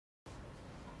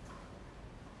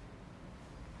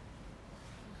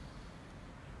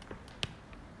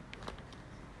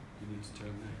just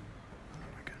turn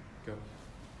there. Go.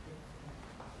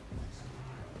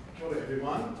 Kia ora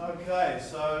everyone. Okay,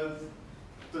 so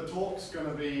the talk's going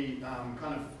to be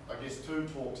kind of, I guess, two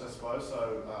talks, I suppose.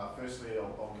 So firstly,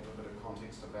 I'll give a bit of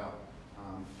context about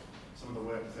some of the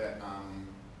work that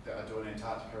I do in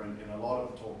Antarctica, and a lot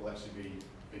of the talk will actually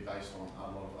be based on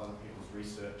a lot of other people's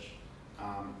research.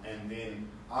 And then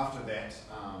after that,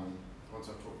 once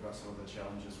I've talked about some of the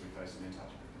challenges we face in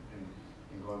Antarctica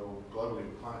globally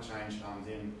with climate change,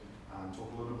 then talk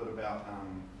a little bit about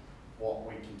what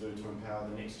we can do to empower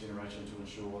the next generation to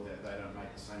ensure that they don't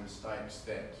make the same mistakes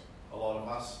that a lot of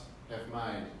us have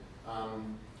made.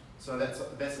 So that's a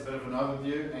bit of an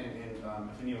overview, and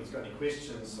if anyone's got any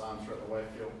questions throughout the way,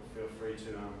 feel free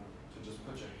to just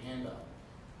put your hand up.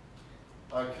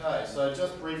 Okay, so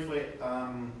just briefly,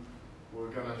 we're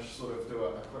going to sort of do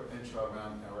a quick intro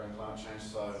around climate change.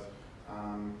 So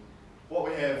what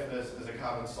we have is a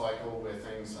carbon cycle where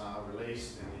things are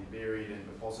released and then buried and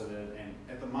deposited, and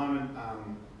at the moment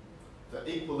the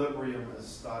equilibrium is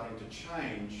starting to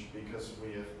change because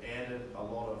we have added a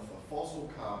lot of fossil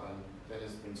carbon that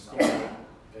has been stored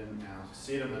in our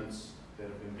sediments that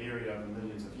have been buried over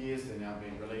millions of years. They're now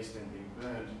being released and being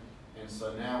burned, and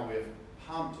so now we've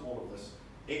pumped all of this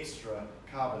extra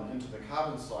carbon into the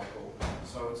carbon cycle,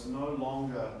 so it's no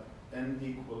longer in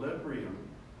equilibrium.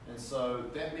 And so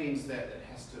that means that it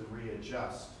has to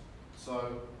readjust.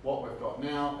 So what we've got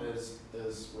now is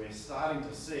we're starting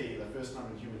to see, the first time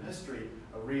in human history,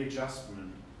 a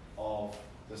readjustment of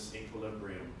this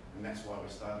equilibrium. And that's why we're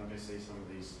starting to see some of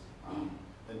these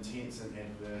intense and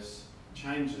adverse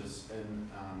changes in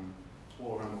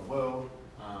all around the world.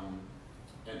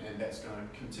 And that's going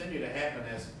to continue to happen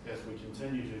as we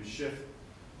continue to shift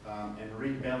and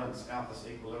rebalance out this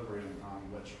equilibrium,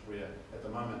 which we're at the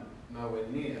moment nowhere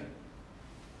near.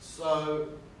 So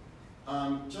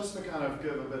just to kind of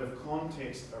give a bit of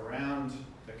context around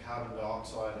the carbon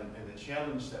dioxide and the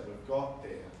challenge that we've got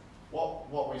there,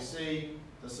 what we see,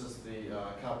 this is the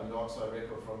carbon dioxide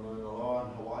record from Mauna Loa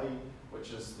in Hawaii,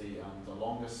 which is the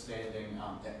longest standing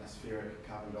atmospheric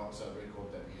carbon dioxide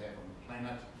record that we have on the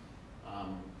planet.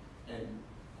 And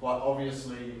quite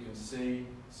obviously you can see,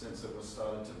 since it was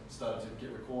started to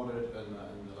get recorded in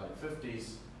the late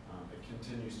 50s, it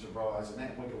continues to rise, and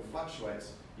that wiggle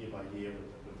fluctuates year by year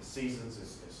with the seasons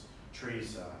as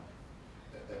trees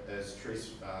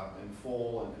in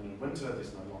fall and in winter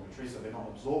there's no longer trees, so they're not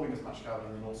absorbing as much carbon,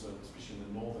 and then also, especially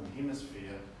in the northern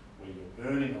hemisphere, where you're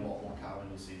burning a lot more carbon,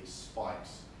 you see these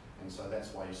spikes, and so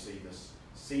that's why you see this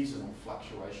seasonal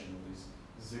fluctuation of these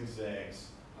zigzags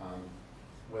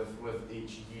with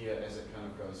each year as it kind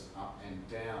of goes up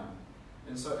and down.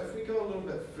 And so if we go a little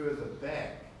bit further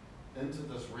back into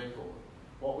this record,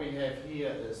 what we have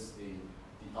here is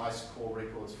the ice core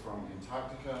records from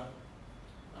Antarctica.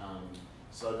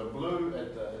 So the blue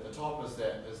at the top is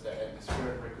that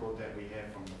atmospheric record that we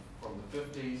have from the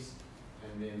 50s,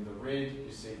 and then the red,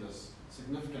 you see this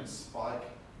significant spike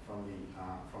from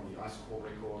the ice core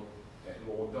record at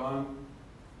Law Dome,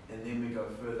 and then we go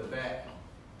further back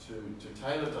to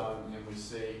Taylor Dome, and we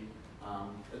see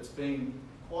it's been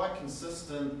quite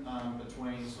consistent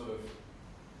between sort of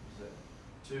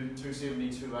 270,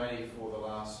 280 for the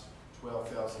last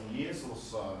 12,000 years or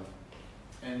so,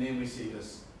 and then we see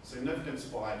this significant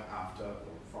spike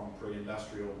from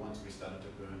pre-industrial, once we started to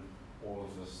burn all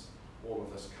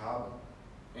of this carbon.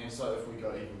 And so if we go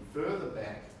even further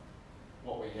back,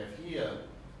 what we have here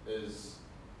is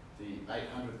the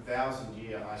 800,000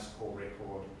 year ice core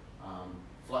record,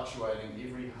 fluctuating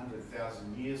every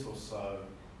 100,000 years or so,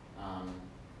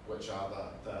 which are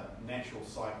the natural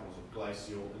cycles of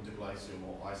glacial, interglacial,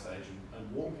 or ice age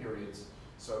and warm periods.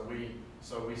 So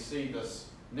we see this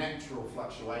natural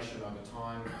fluctuation over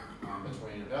time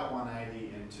between about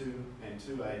 180 and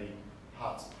 280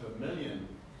 parts per million,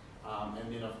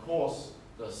 and then of course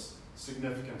this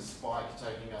significant spike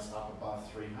taking us up above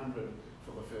 300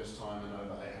 for the first time in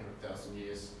over 800,000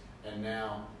 years, and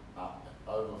now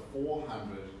over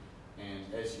 400,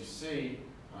 and as you see,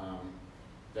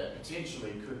 that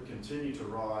potentially could continue to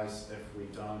rise if we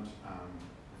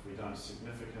don't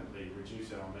significantly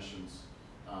reduce our emissions.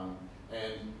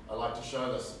 And I like to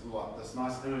show this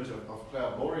nice image of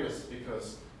Cloud Boreas,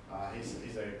 because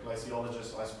he's a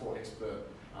glaciologist, ice core expert,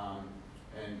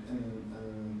 and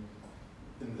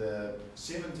in the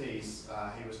 70s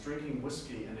he was drinking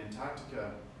whiskey in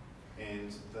Antarctica,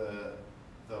 and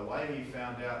the way he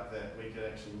found out that we could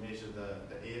actually measure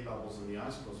the air bubbles in the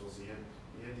ice cores was he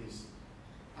had these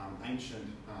ancient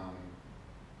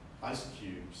ice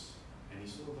cubes, and he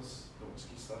saw the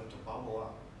whiskey started to bubble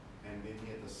up, and then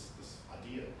he had this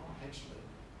idea, oh, actually,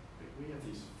 we have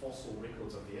these fossil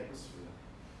records of the atmosphere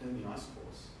in the ice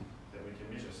cores that we can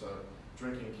measure. So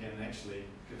drinking can actually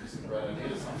give us a great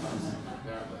idea sometimes,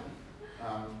 apparently.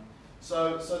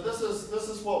 So this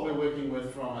is what we're working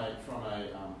with from a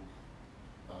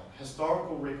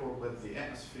historical record with the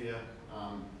atmosphere,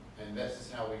 and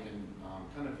that's how we can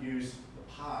kind of use the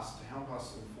past to help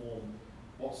us inform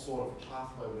what sort of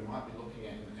pathway we might be looking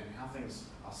at and how things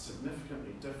are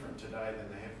significantly different today than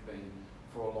they have been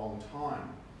for a long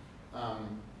time.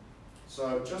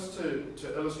 So just to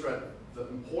illustrate the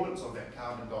importance of that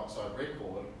carbon dioxide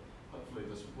record, hopefully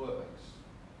this works.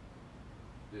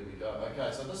 There we go. Okay,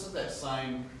 so this is that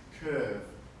same curve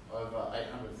over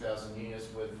 800,000 years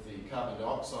with the carbon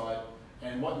dioxide,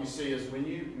 and what you see is when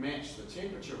you match the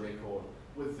temperature record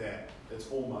with that, it's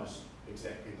almost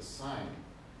exactly the same.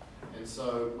 And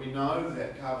so we know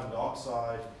that carbon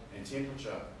dioxide and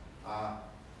temperature are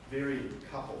very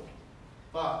coupled.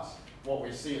 But what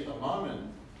we see at the moment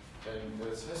in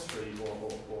Earth's history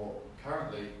or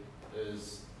currently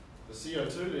is the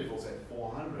CO2 levels at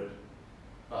 400,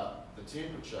 but the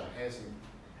temperature hasn't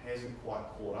quite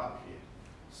caught up yet.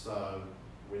 So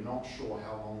we're not sure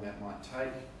how long that might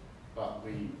take, but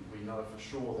we know for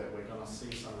sure that we're going to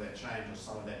see some of that change or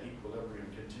some of that equilibrium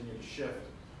continue to shift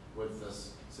with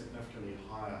this significantly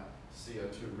higher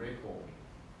CO2 record.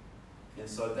 And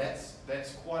so that's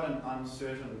quite an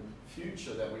uncertain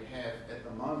future that we have at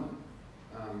the moment.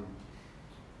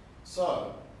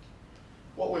 So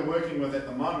what we're working with at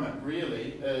the moment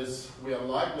really is we are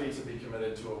likely to be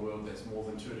committed to a world that's more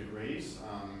than 2 degrees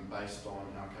based on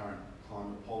our current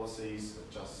climate policies.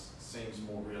 It just seems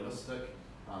more realistic,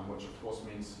 which of course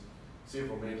means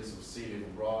several meters of sea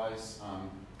level rise.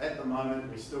 At the moment,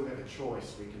 we still have a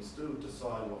choice. We can still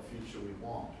decide what future we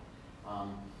want.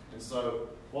 And so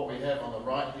what we have on the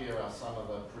right here are some of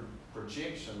the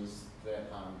projections that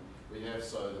we have.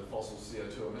 So the fossil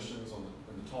CO2 emissions in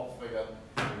the top figure,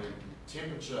 and then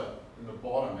temperature in the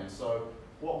bottom. And so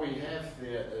what we have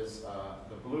there is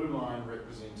the blue line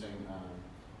representing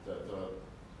the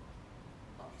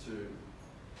up to,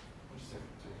 what does that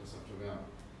take us up to, about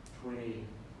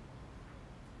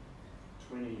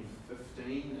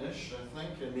 2015-ish, I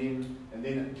think, and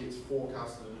then it gets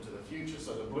forecasted into the future.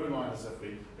 So the blue line is if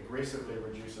we aggressively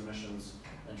reduce emissions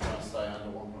and try to stay under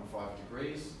 1.5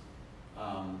 degrees,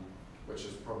 which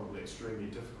is probably extremely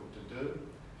difficult to do.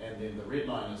 And then the red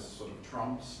line is sort of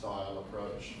Trump-style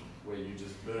approach, where you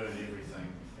just burn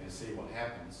everything and see what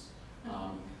happens.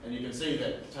 And you can see that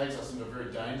it takes us into a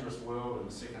very dangerous world in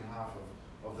the second half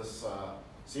of this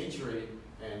century,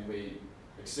 and we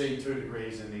exceed 2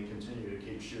 degrees and then continue to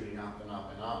keep shooting up and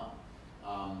up and up.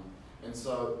 And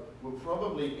so we'll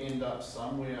probably end up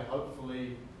somewhere,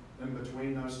 hopefully, in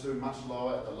between those two, much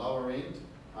lower at the lower end.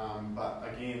 But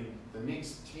again, the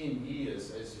next 10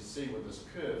 years, as you see with this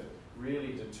curve,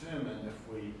 really determine if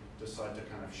we decide to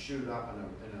kind of shoot up in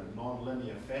a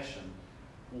non-linear fashion,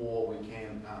 or we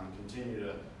can continue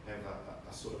to have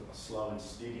a sort of a slow and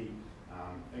steady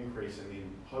increase and then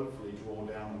hopefully draw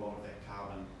down a lot of that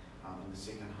carbon in the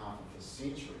second half of the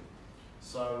century.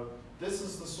 So this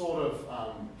is the sort of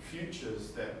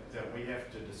futures that we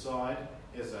have to decide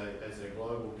as a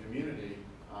global community,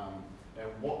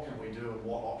 and what can we do and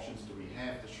what options do we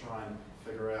have to try and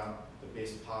figure out the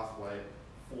best pathway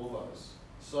for those.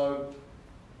 So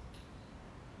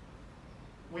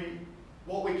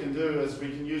what we can do is we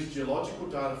can use geological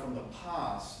data from the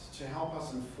past to help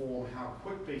us inform how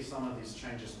quickly some of these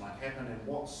changes might happen and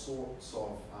what sorts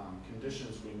of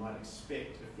conditions we might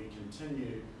expect if we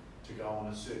continue to go on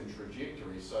a certain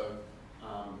trajectory. So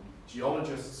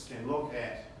geologists can look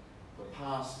at the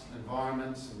past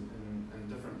environments and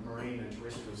different marine and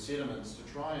terrestrial sediments to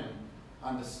try and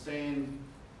understand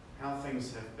how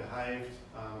things have behaved.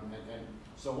 And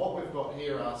so what we've got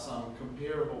here are some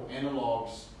comparable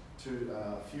analogues to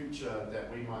a future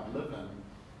that we might live in.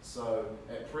 So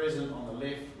at present, on the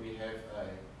left, we have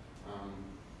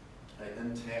an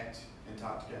intact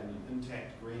Antarctica and an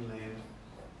intact Greenland,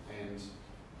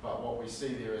 but what we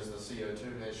see there is the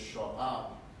CO2 has shot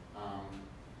up,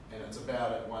 and it's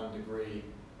about at 1 degree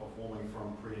of warming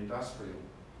from pre-industrial.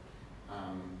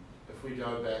 If we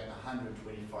go back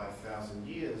 125,000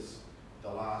 years, the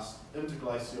last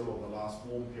interglacial or the last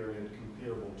warm period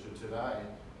comparable to today,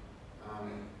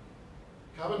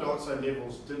 carbon dioxide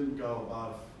levels didn't go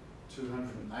above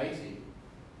 280,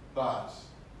 but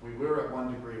we were at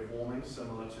 1 degree of warming,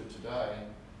 similar to today,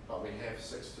 but we have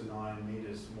 6 to 9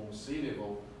 meters more sea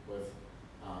level with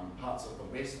parts of the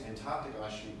West Antarctic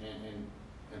ice sheet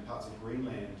and parts of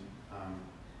Greenland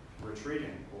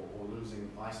retreating or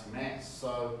losing ice mass.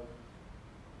 So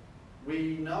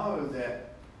we know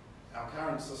that our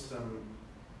current system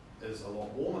is a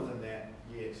lot warmer than that,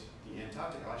 yet the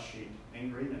Antarctic ice sheet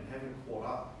and Greenland haven't caught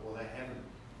up, or they haven't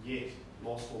yet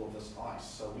lost all of this ice.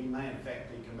 So we may in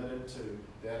fact be committed to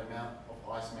that amount of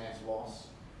ice mass loss.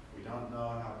 We don't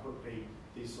know how quickly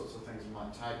these sorts of things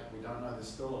might take. We don't know. There's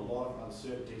still a lot of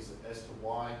uncertainties as to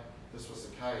why this was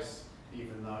the case,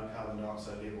 even though carbon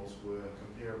dioxide levels were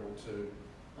comparable to,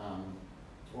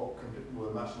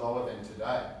 were much lower than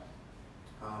today.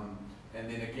 And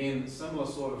then again, similar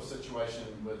sort of situation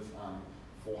with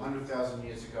 400,000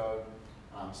 years ago,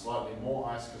 slightly more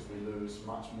ice because we lose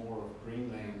much more of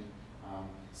Greenland,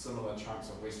 similar chunks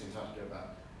of West Antarctica,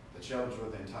 but the challenge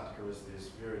with Antarctica is there's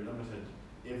very limited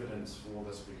evidence for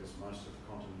this because most of the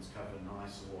continent's covered in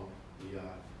ice, or the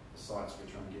sites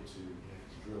we're trying to get to, you have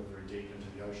to drill very deep into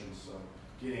the ocean, so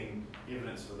getting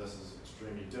evidence for this is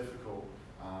extremely difficult.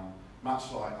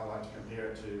 Much like I like to compare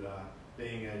it to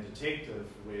being a detective,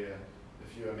 where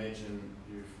if you imagine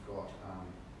you've got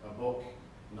a book,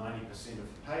 90% of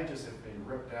the pages have been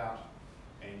ripped out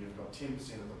and you've got 10% of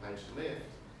the page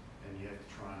left, and you have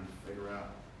to try and figure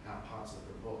out how parts of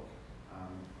the book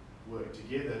work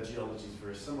together. Geology is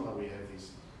very similar. We have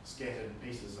these scattered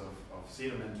pieces of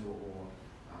sediment or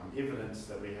evidence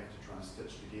that we have to try and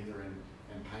stitch together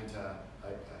and paint a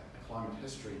climate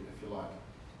history, if you like.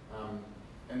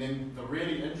 And then the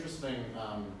really interesting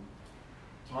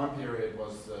time period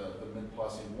was the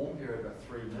mid-Pliocene warm period, about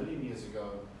 3 million years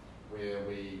ago, where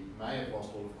we may have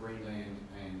lost all of Greenland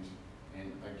and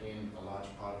again a large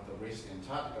part of the West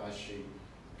Antarctic ice sheet.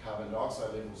 Carbon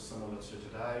dioxide levels similar to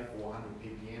today, 400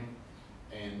 ppm,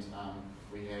 and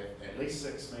we have at least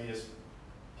 6 meters,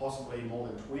 possibly more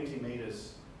than 20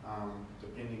 meters,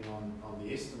 depending on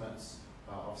the estimates,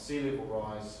 of sea level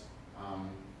rise,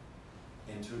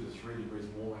 and 2 to 3 degrees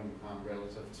warming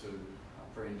relative to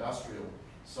pre-industrial.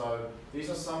 So these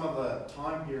are some of the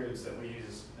time periods that we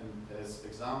use as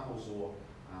examples or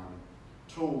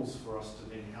tools for us to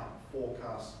then help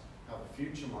forecast how the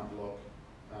future might look.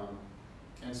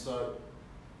 And so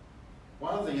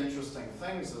one of the interesting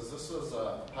things is this was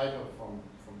a paper from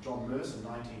John Mercer in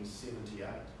 1978,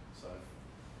 so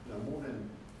more than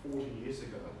 40 years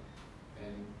ago,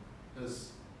 and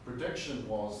his prediction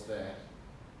was that,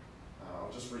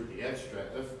 I'll just read the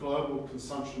abstract, if global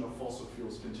consumption of fossil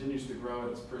fuels continues to grow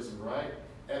at its present rate,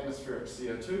 atmospheric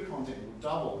CO2 content will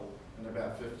double in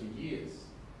about 50 years.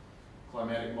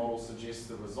 Climatic models suggest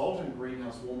the resultant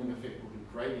greenhouse warming effect will be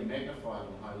greatly magnified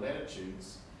in high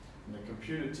latitudes, and the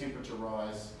computed temperature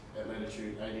rise at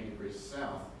latitude 80 degrees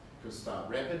south could start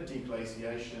rapid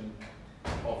deglaciation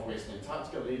of West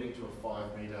Antarctica, leading to a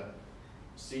 5-meter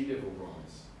sea level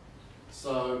rise.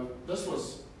 So this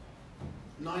was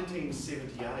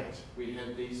 1978. We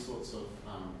had these sorts of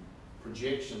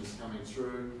projections coming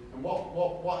through, and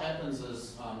what happens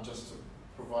is, just to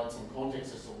provide some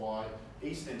context as to why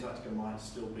East Antarctica might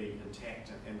still be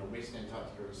intact and the West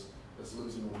Antarctica is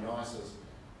losing all the ices.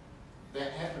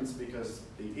 That happens because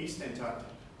the East Antarctic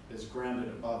is grounded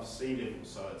above sea level,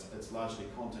 so it's largely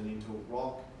continental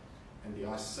rock, and the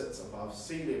ice sits above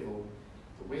sea level.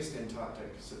 The West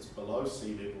Antarctic sits below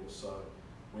sea level, so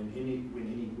when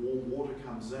any warm water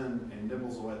comes in and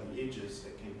nibbles away at the edges,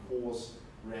 it can cause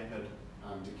rapid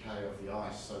decay of the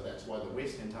ice. So that's why the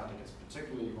West Antarctic is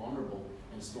particularly vulnerable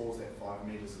and stores that 5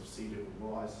 meters of sea level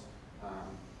rise,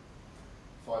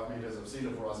 5 meters of sea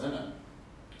level rise in it.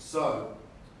 So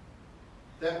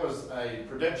that was a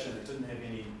prediction. It didn't have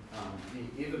any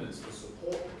evidence to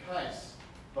support the case,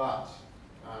 but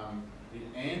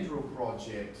the Andrew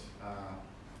project,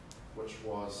 which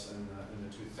was in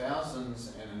the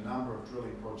 2000s, and a number of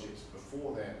drilling projects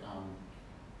before that,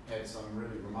 had some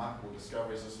really remarkable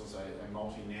discoveries. This was a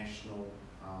multinational,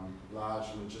 large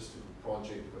logistical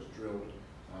project which drilled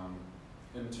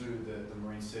into the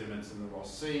marine sediments in the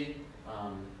Ross Sea,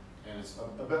 and it's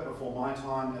a bit before my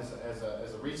time as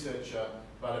a researcher,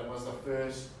 but it was the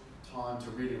first time to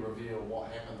really reveal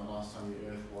what happened the last time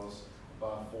the Earth was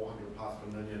above 400 parts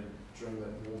per million during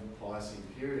the warm Pliocene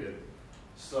period.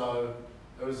 So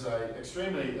it was an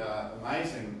extremely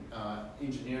amazing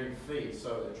engineering feat.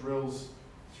 So it drills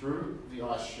through the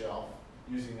ice shelf,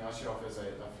 using the ice shelf as a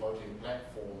floating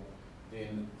platform,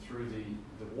 then through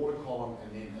the water column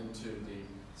and then into the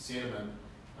sediment.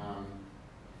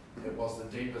 It was the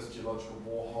deepest geological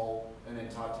borehole in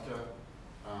Antarctica,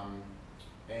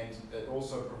 and it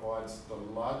also provides the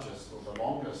largest or the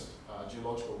longest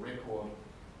geological record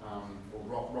or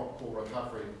rock core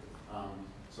recovery.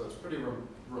 So it's pretty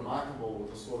remarkable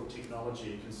with the sort of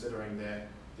technology, considering that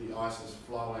the ice is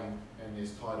flowing and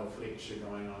there's tidal flexure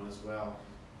going on as well.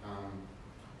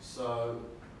 So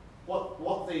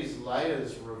what these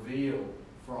layers reveal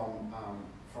from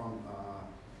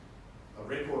a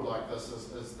record like this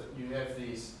is that you have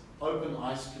these open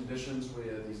ice conditions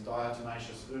where these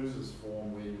diatomaceous oozes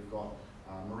form, where you've got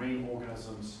marine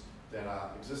organisms that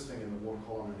are existing in the water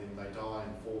column and then they die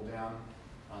and fall down,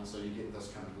 and so you get this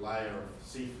kind of layer of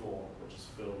seafloor which is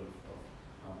filled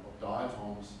of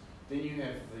diatoms. Then you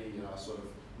have the sort of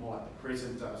more like the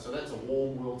present, so that's a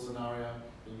warm world scenario.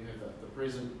 Then you have the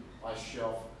present ice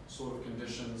shelf sort of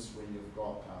conditions where you've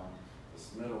got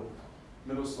this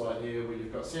middle slide here where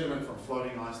you've got sediment from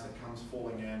floating ice that comes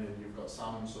falling in, and you've got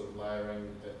some sort of layering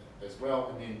as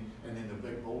well, and then the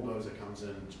big bulldozer comes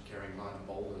in carrying lighter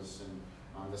boulders,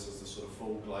 and this is the sort of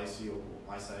full glacial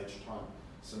or ice age type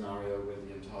scenario where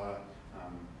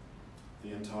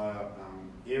the entire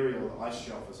area of the ice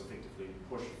shelf is effectively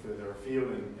pushed further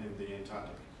afield, and the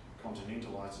Antarctic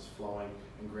continental ice is flowing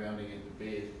and grounding into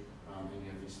bed, and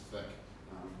you have these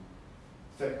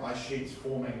thick ice sheets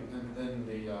forming in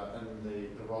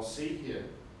the Ross Sea here.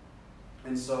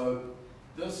 And so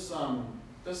this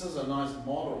is a nice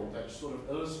model that sort of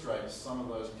illustrates some of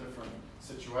those different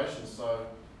situations. So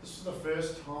this is the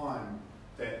first time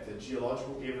that the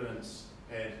geological evidence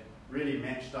had really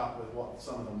matched up with what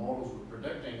some of the models were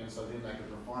predicting, and so then they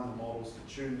could refine the models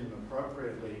to tune them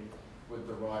appropriately with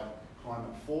the right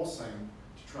climate forcing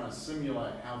to try and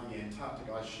simulate how the Antarctic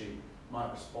ice sheet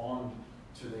might respond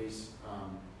to these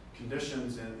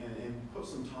conditions, and put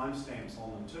some timestamps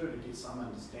on them too to get some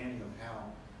understanding of how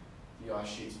the ice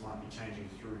sheets might be changing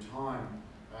through time.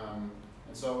 And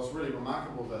so it was really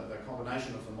remarkable that the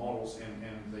combination of the models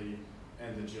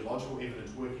and the geological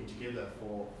evidence working together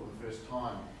for the first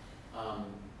time.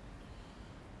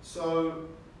 So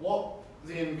what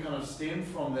then kind of stemmed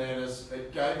from that is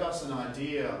it gave us an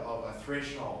idea of a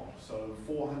threshold. So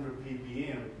 400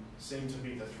 ppm seemed to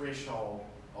be the threshold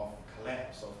of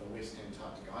collapse of the West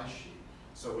Antarctic ice sheet.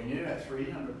 So we knew at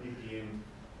 300 ppm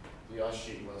the ice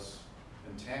sheet was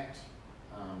intact,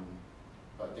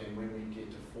 but then when we get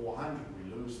to 400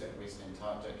 we lose that West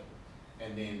Antarctic,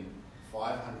 and then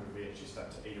 500 we actually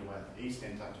start to eat away at the East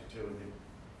Antarctic too, and then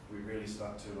we really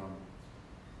start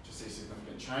to see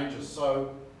significant changes.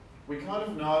 So we kind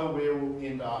of know where we'll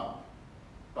end up,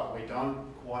 but we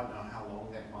don't quite know how long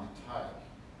that might take.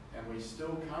 And we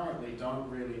still currently don't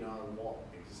really know what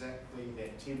exactly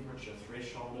that temperature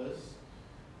threshold is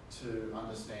to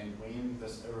understand when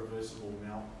this irreversible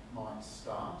melt might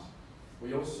start.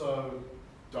 We also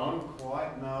don't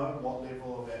quite know what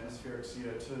level of atmospheric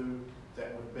CO2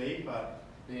 that would be, but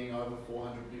being over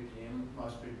 400 ppm,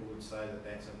 most people would say that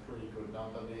that's a pretty good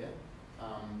number there.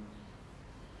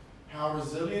 How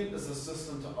resilient is the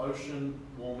system to ocean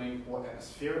warming or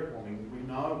atmospheric warming? We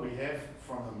know we have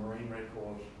from the marine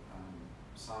record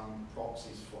some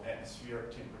proxies for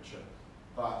atmospheric temperature,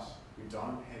 but we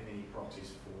don't have any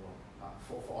proxies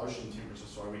for ocean temperature.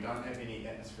 Sorry, we don't have any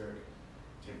atmospheric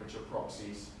temperature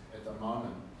proxies at the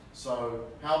moment. So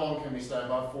how long can we stay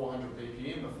above 400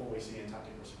 ppm before we see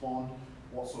Antarctic respond?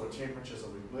 What sort of temperatures are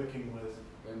we working with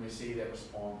when we see that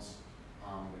response?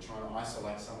 We're trying to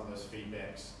isolate some of those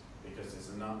feedbacks because there's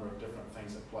a number of different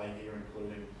things at play here,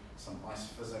 including some ice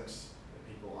physics that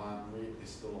people aren't really,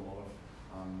 there's still a lot of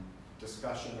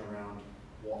discussion around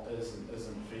what is and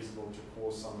isn't feasible to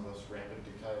cause some of this rapid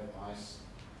decay of ice.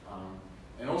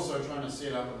 And also trying to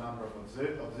set up a number of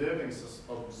observing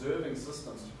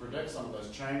systems to predict some of those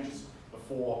changes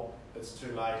before it's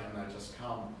too late and they just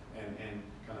come and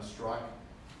kind of strike.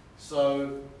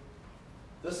 So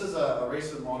this is a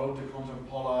recent model to Quantum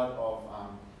Pollard of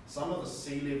some of the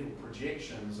sea level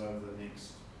projections over the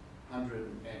next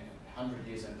 100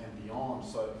 years and beyond.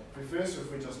 So if we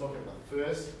just look at the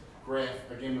first graph,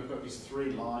 again we've got these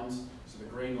three lines. So the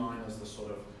green line is the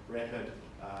sort of rapid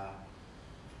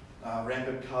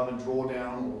carbon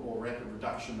drawdown or rapid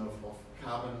reduction of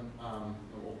carbon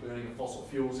or burning of fossil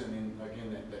fuels, and then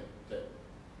again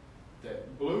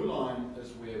that blue line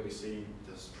is where we see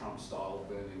this Trump style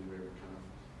burning where it kind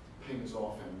of pings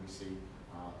off and we see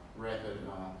rapid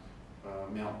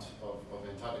melt of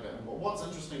Antarctica. And what's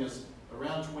interesting is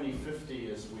around 2050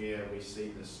 is where we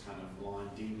see this kind of line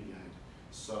deviate.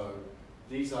 So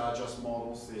these are just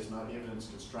models, there's no evidence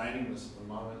constraining this at the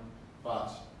moment,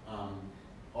 but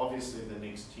obviously the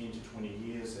next 10 to 20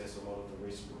 years, as a lot of the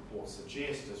recent reports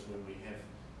suggest, is when we have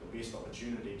the best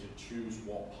opportunity to choose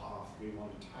what path we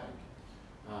want to take.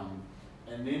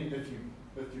 And then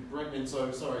if you bring, and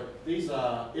so, sorry, these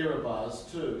are error bars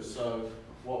too, so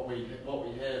what we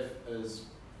have is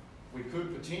we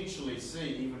could potentially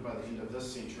see, even by the end of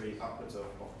this century, upwards of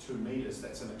 2 meters.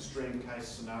 That's an extreme case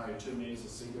scenario, 2 meters of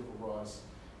sea level rise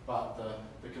but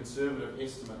the conservative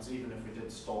estimates, even if we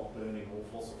did stop burning all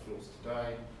fossil fuels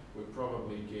today, we'd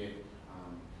probably get,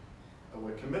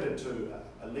 we're committed to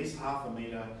at least half a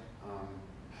metre,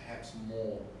 perhaps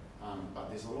more, but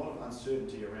there's a lot of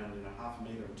uncertainty around half a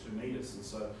metre and 2 metres, and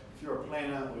so if you're a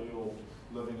planner or you're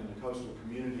living in a coastal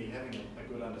community, having a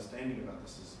good understanding about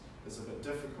this is a bit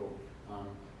difficult.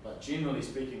 But generally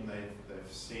speaking,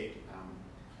 they've set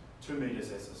 2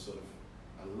 metres as a sort of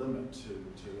a limit to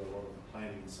a lot of the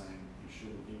planning, and saying you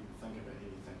shouldn't even think about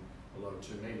anything below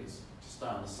 2 metres to stay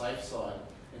on the safe side.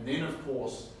 And then, of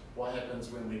course, what happens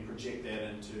when we project that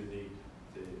into the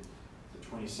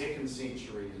 22nd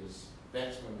century is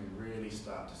that's when we really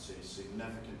start to see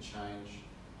significant change.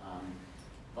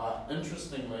 But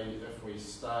interestingly, if we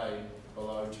stay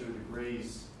below 2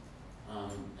 degrees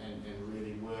and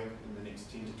really work in the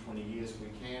next 10 to 20 years, we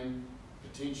can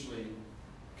potentially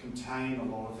contain a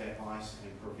lot of that ice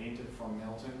and prevent it from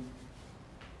melting.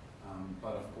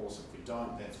 But of course, if we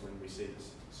don't, that's when we see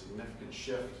this significant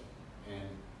shift and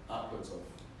upwards of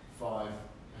 5,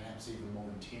 perhaps even more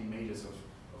than 10 metres of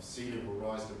sea level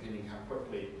rise, depending how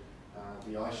quickly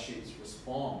the ice sheets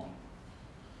respond.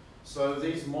 So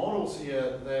these models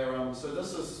here, they're, so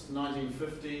this is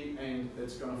 1950, and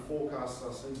it's going to forecast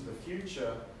us into the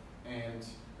future. And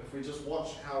if we just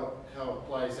watch how it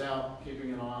plays out,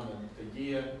 keeping an eye on the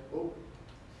year. Oh,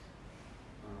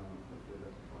 hopefully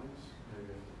that plays. Maybe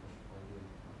I have to push play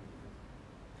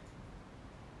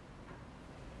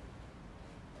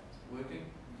here. Working?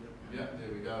 Yep. Yeah,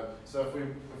 there we go. So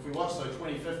if we watch, so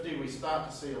 2050, we start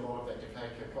to see a lot of that decay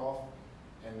kick off,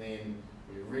 and then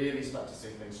we really start to see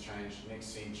things change next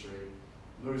century,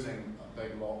 losing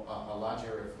a large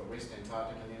area of the West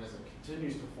Antarctic, and then as it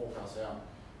continues to forecast out,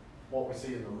 what we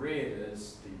see in the red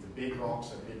is the bedrock,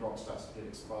 so bedrock starts to get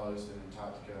exposed, and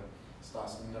Antarctica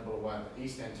starts to nibble away at the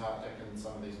East Antarctic and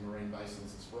some of these marine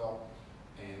basins as well,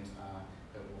 and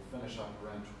it will finish up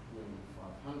around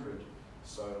 2500.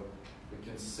 So we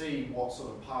can see what sort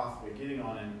of path we're getting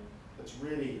on, and it's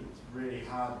really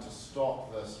hard to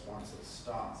stop this once it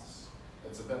starts.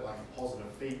 It's a bit like a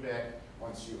positive feedback.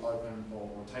 Once you open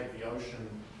or take the ocean,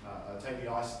 take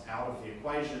the ice out of the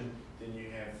equation, then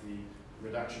you have the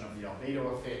reduction of the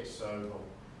albedo effect. So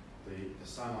the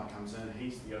sunlight comes in,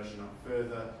 heats the ocean up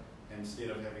further. Instead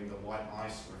of having the white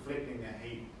ice reflecting that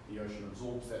heat, the ocean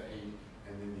absorbs that heat,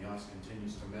 and then the ice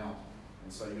continues to melt.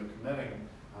 And so you're committing,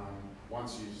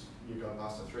 once you go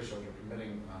past the threshold, you're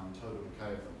committing total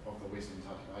decay of the West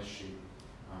Antarctic ice sheet.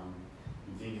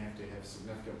 You then have to have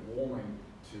significant warming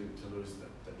to lose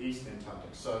the East Antarctic.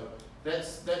 So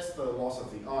that's the loss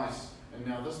of the ice. And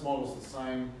now this model is the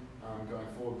same going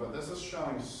forward, but this is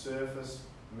showing surface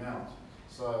melt.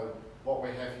 So what we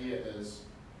have here is,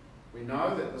 we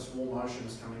know that this warm ocean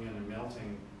is coming in and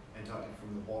melting Antarctic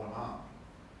from the bottom up,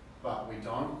 but we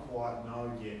don't quite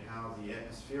know yet how the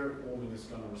atmospheric warming is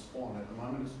going to respond. At the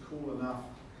moment it's cool enough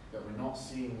that we're not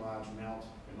seeing large melt,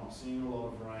 we're not seeing a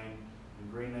lot of rain. In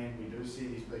Greenland we do see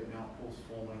these big melt pools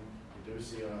forming, we do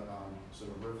see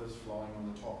sort of rivers flowing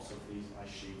on the tops of these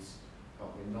ice sheets, but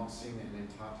we're not seeing that in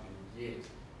Antarctica yet.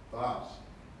 But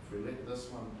if we let this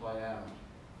one play out,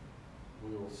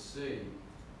 we will see,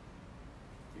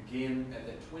 again, at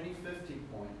that 2050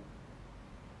 point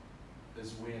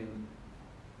is when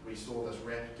we saw this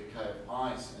rapid decay of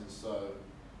ice, and so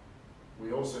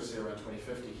we also see around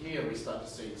 2050 here, we start to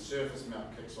see the surface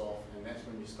melt kicks off, and that's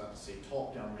when you start to see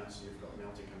top-down melt, so you've got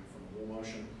melting coming from the warm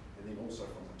ocean, and then also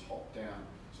from the top down.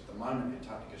 So at the moment,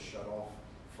 Antarctica is shut off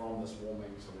from this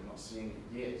warming, so we're not seeing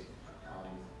it yet.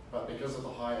 But because of the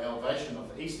high elevation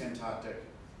of the East Antarctic,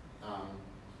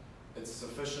 it's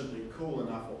sufficiently cool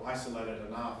enough or isolated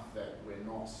enough that we're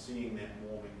not seeing that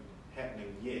warming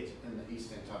happening yet in the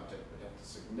East Antarctic. We'd have to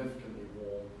significantly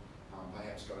warm,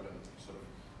 perhaps go to sort of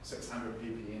 600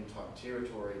 ppm type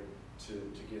territory to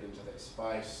get into that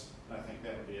space. And I think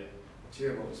that would be a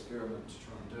terrible experiment to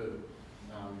try and do.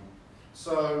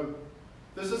 So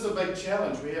this is a big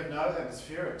challenge. We have no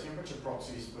atmospheric temperature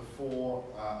proxies before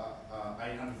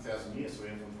 800,000 years. So we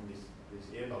have them from these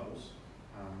air bubbles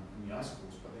in the ice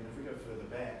cores. But then if we go further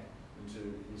back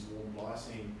into these warm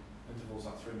Pliocene intervals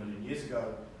like 3 million years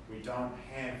ago, we don't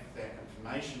have that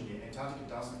information yet. Antarctica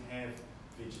doesn't have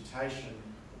vegetation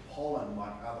or pollen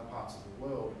like other parts of the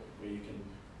world where you can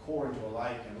core into a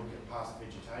lake and look at past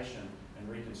vegetation and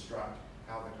reconstruct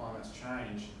how the climate's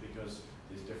changed because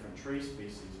there's different tree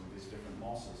species or there's different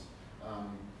mosses.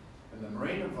 In the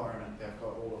marine environment, they've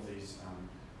got all of these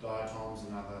diatoms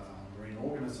and other marine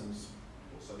organisms.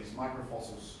 So these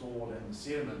microfossils stored in the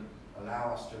sediment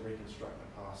allow us to reconstruct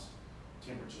the past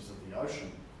temperatures of the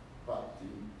ocean. But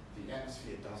the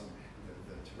atmosphere doesn't,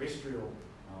 the terrestrial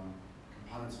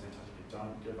components of Antarctica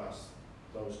don't give us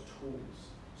those tools.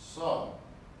 So,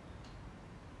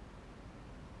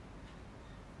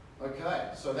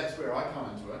 okay, so that's where I come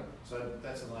into it. So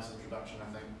that's a nice introduction,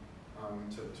 I think,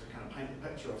 to kind of paint the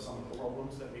picture of some of the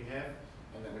problems that we have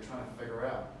and that we're trying to figure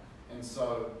out. And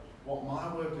so what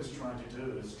my work is trying to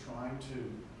do is trying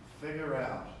to figure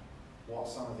out what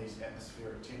some of these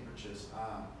atmospheric temperatures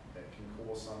are that can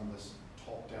cause some of this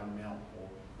top-down melt, or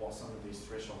what some of these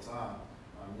thresholds are,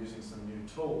 using some new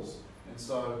tools. And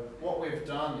so what we've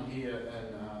done here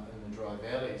in the Dry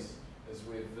Valleys is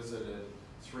we've visited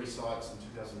 3 sites in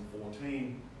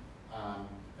 2014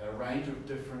 at a range of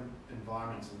different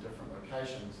environments and different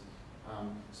locations.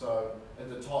 So at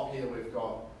the top here we've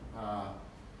got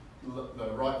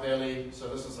the Right Valley. So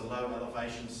this is a low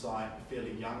elevation site, a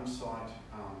fairly young site,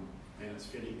 and it's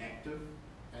fairly active.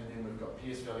 And then we've got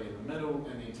Pierce Valley in the middle,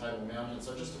 and then Table Mountain.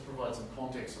 So just to provide some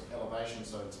context of elevation,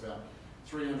 so it's about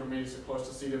 300 metres close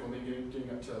to sea level, and then getting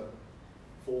up to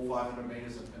 400 or 500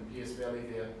 metres in Pierce Valley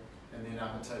there, and then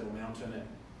up at Table Mountain at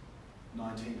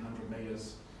 1900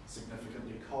 metres,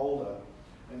 significantly colder.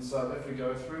 And so if we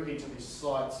go through each of these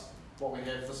sites, what we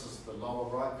have, this is the lower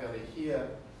Right Valley here.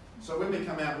 So when we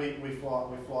come out, we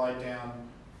fly down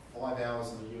 5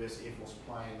 hours in the US Air Force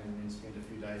plane, and then spend a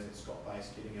few days at Scott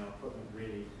Base getting our equipment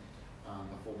ready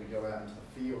before we go out into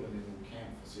the field, and then we'll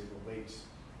camp for several weeks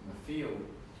in the field.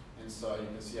 And so you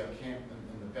can see our camp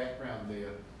in the background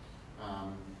there.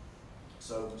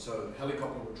 So the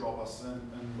helicopter would drop us in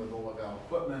with all of our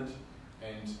equipment,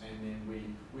 and then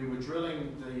we were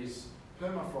drilling these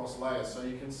permafrost layers. So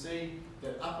you can see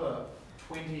that upper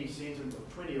 20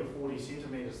 or 40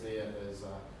 centimetres there is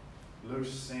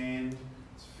loose sand.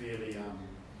 It's fairly,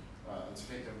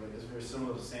 it's very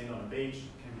similar to sand on a beach.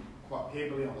 It can be quite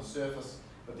pebbly on the surface,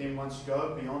 but then once you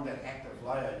go beyond that active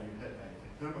layer, you hit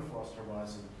a permafrost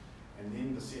horizon, and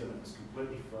then the sediment is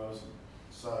completely frozen.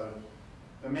 So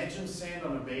imagine sand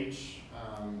on a beach,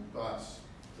 but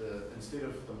instead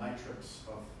of the matrix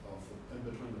of in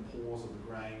between the pores of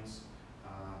the grains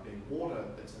being water,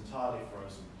 it's entirely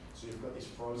frozen. So you've got these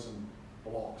frozen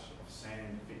blocks of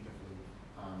sand effectively.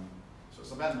 So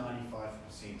it's about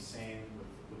 95% sand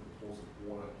with the pores of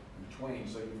water in between.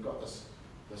 So you've got this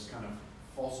kind of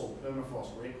fossil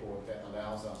permafrost record that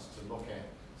allows us to look at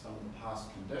some of the past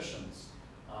conditions.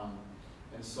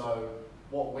 And so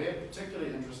what we're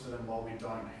particularly interested in, while we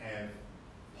don't have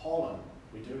pollen,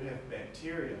 we do have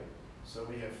bacteria. So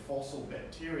we have fossil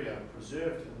bacteria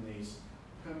preserved in these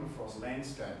permafrost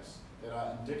landscapes that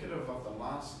are indicative of the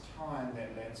last time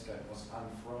that landscape was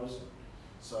unfrozen.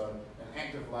 So an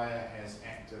active layer has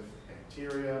active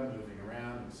bacteria moving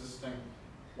around, existing.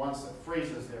 Once it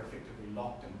freezes, they're effectively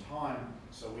locked in time.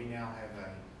 So we now have a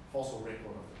fossil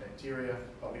record of the bacteria,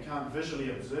 but we can't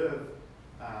visually observe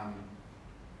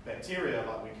bacteria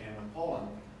like we can with pollen.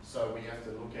 So we have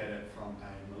to look at it from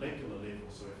a molecular level,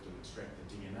 so we have to extract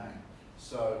the DNA.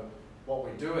 So what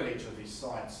we do at each of these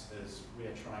sites is we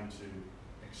are trying to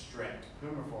extract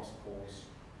permafrost cores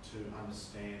to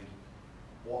understand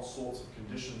what sorts of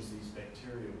conditions these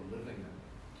bacteria were living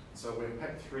in. So we've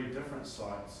picked 3 different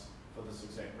sites for this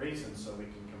exact reason, so we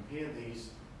can compare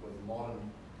these with modern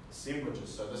assemblages.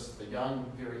 So this is the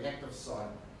young, very active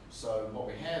site. So what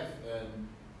we have in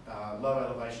low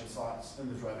elevation sites in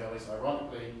the dry valleys,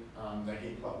 ironically, they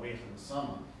get quite wet in the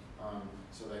summer,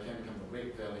 so they can become the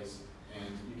wet valleys,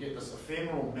 and you get this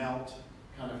ephemeral melt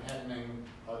kind of happening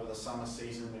over the summer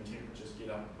season when temperatures get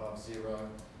up above 0,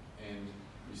 and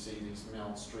you see these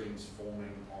melt streams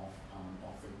forming off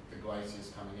the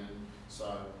glaciers coming in.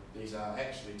 So these are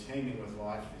actually teeming with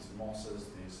life. There's mosses,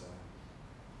 there's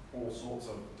all sorts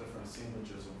of different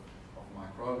assemblages of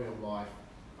microbial life,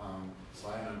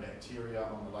 cyanobacteria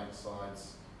on the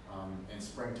lakesides, and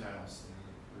springtails.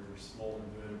 They're very small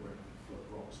invertebrate flip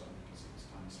rocks, so you can see these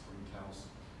tiny springtails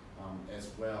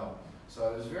as well.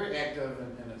 So it's very active,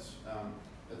 and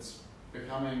it's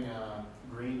becoming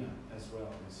greener as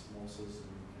well. There's mosses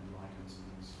and lichens and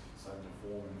things starting to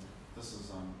form. And this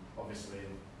is obviously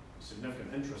of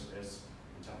significant interest as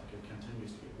Antarctica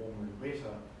continues to get warmer and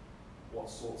wetter. What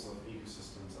sorts of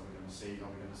ecosystems are we going to see? Are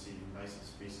we going to see invasive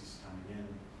species coming in?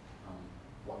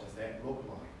 What does that look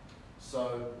like?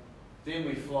 So then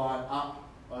we fly up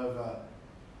over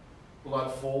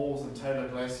Blood Falls and Taylor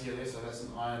Glacier there. So that's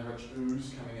an iron-rich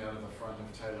ooze coming out of the front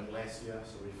of Taylor Glacier.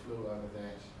 So we flew over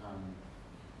that.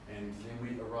 And then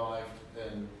we arrived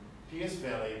in Pierce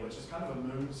Valley, which is kind of a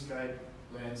moonscape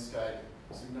landscape,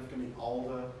 significantly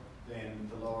older than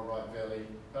the lower Right Valley,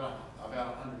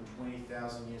 about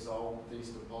 120,000 years old, these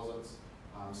deposits.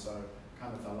 So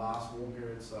kind of the last warm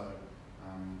period. So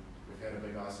we've had a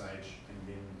big ice age, and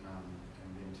then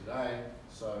today.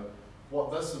 So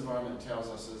what this environment tells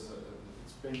us is that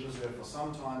it's been preserved for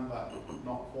some time, but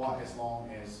not quite as long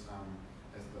as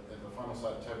the final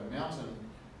site of Table Mountain.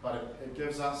 But it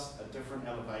gives us a different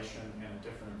elevation and a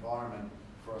different environment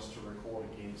for us to record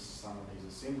against some of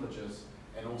these assemblages.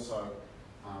 And also,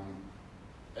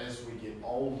 as we get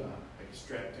older,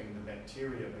 extracting the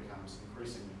bacteria becomes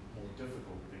increasingly more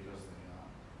difficult because they are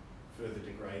further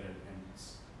degraded and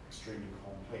it's extremely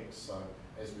complex. So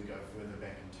as we go further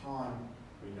back in time,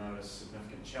 we notice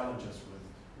significant challenges with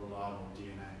reliable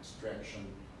DNA extraction.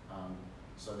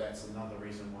 So that's another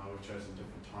reason why we've chosen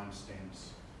different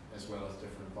timestamps as well as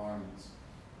different environments.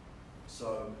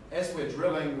 So as we're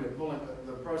drilling, we're pulling,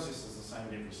 the process is the same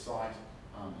at every site.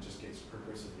 It just gets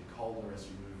progressively colder as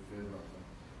you move further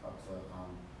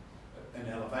in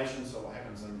elevation. So what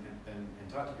happens in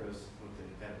Antarctica is with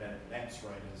that lapse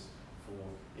rate is for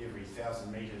every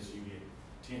 1,000 meters you get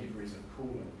 10 degrees of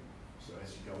cooling. So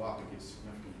as you go up, it gets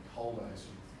significantly colder as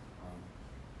you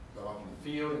go up in the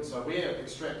field. And so we're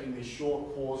extracting these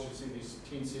short cores. You see these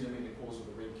 10 centimeter cores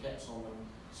with the red caps on them.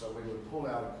 So we would pull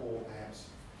out a core perhaps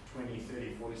 20,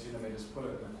 30, 40 centimeters, put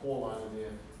it in the core line in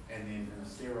there, and then in a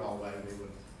sterile way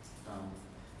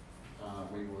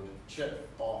we would chip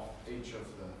off each of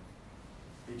the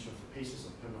pieces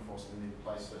of permafrost and then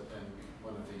place it in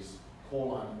one of these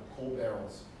core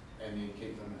barrels and then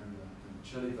keep them in the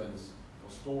chili bins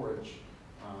for storage.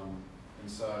 And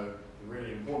so the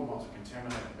really important one to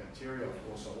contaminate the bacteria, of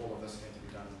course, so all of this had to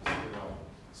be done in a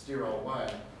sterile way.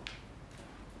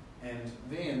 And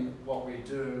then what we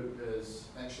do is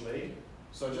actually,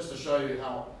 so just to show you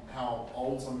how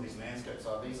old some of these landscapes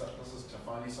are, this is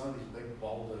Tafoni. Some of these big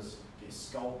boulders get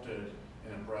sculpted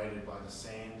and abraded by the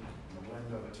sand and the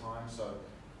wind over time. So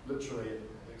literally,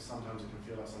 sometimes it can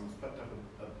feel like someone's picked up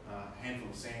a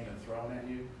handful of sand and thrown at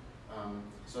you.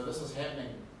 So this is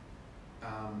happening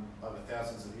over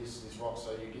thousands of years to these rocks.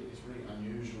 So you get these really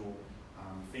unusual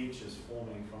features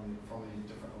forming from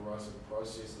the different erosive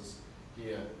processes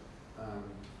here.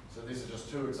 So these are just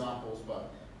two examples,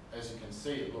 but as you can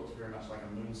see, it looks very much like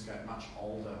a moonscape, much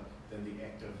older than the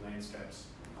active landscapes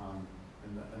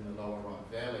in the lower right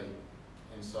valley.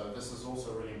 And so this is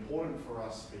also really important for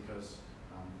us because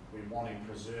we want to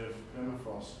preserve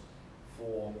permafrost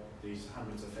for these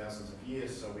hundreds of thousands of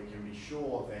years so we can be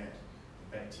sure that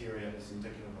the bacteria is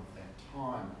indicative of that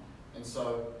time. And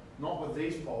so, not with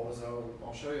these boulders,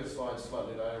 I'll show you a slide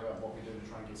slightly later about what we do to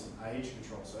try and get some age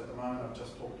control. So at the moment I've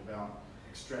just talked about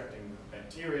extracting the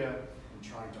bacteria and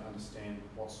trying to understand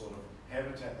what sort of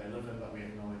habitat they live in, but we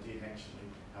have no idea actually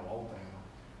how old they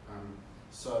are.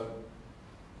 So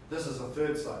this is a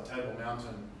third site, Table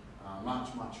Mountain, much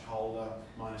colder,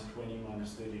 minus 20,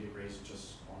 minus 30 degrees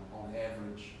just on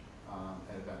average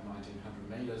at about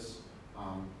 1900 meters.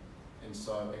 And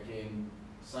so again,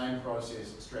 same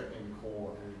process, extracting the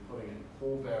core and putting it in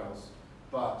core barrels.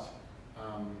 But,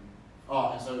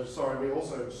 and so, sorry, we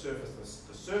also surface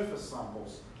the surface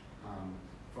samples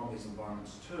from these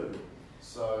environments too.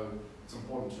 So it's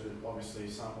important to obviously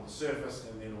sample the surface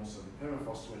and then also the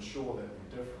permafrost to ensure that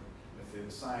they're different. If they're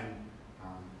the same,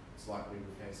 it's likely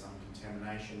we've had some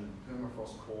contamination in the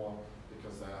permafrost core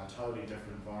because they are totally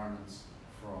different environments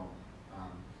from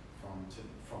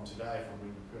today, from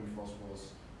when the permafrost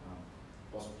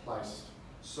was placed.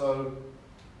 So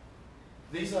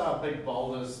these are big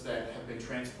boulders that have been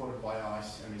transported by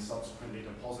ice and then subsequently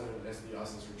deposited as the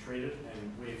ice is retreated,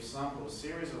 and we've sampled a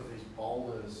series of these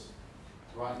boulders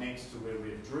right next to where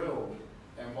we've drilled.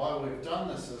 And why we've done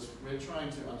this is we're trying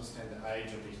to understand the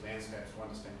age of these landscapes, to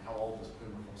understand how old this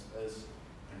permafrost is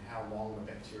and how long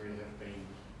the bacteria have been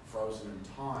frozen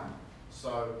in time.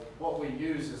 So what we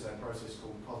use is a process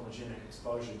called cosmogenic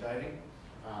exposure dating,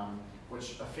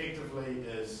 which effectively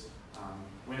is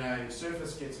when a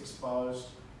surface gets exposed,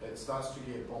 it starts to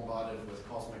get bombarded with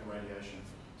cosmic radiation.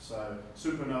 So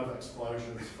supernova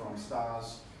explosions from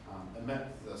stars emit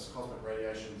this cosmic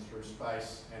radiation through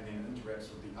space and then interacts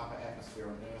with the upper atmosphere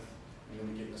on Earth, and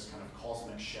then we get this kind of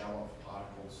cosmic shower of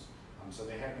particles. So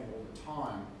they're happening all the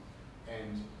time.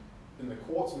 And in the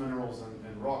quartz minerals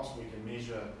and rocks, we can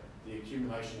measure the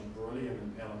accumulation of beryllium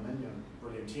and aluminium,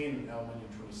 beryllium-10 and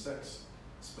aluminium-26,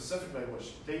 specifically,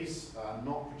 which these are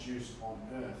not produced on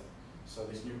Earth. So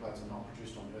these nuclides are not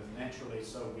produced on Earth naturally,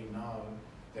 so we know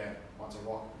that once a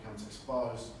rock becomes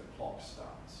exposed, the clock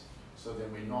starts. So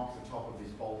then we knock the top of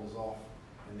these boulders off,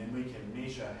 and then we can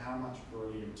measure how much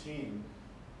beryllium-10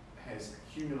 has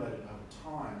accumulated over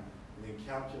time, and then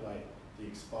calculate the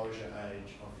exposure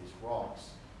age of these rocks.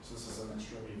 So this is an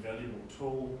extremely valuable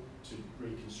tool to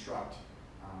reconstruct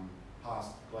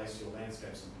past glacial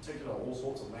landscapes, in particular all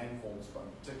sorts of landforms, but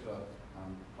in particular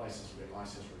places where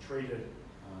ice has retreated,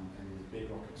 and there's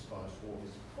bedrock exposed, all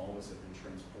these boulders have been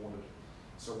transported.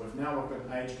 So we've now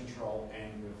got age control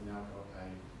and we've now got a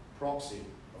proxy.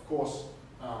 Of course,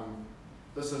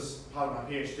 this is part of my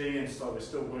PhD, and so we're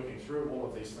still working through all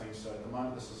of these things. So at the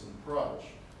moment, this is an approach.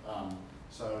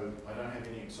 So I don't have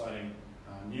any exciting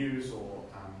news or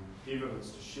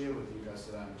evidence to share with you guys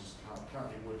today. I'm just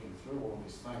currently working through all of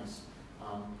these things.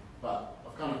 But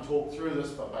I've kind of talked through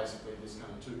this, but basically there's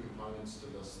kind of two components to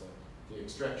this: the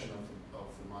extraction of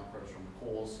the microbes from the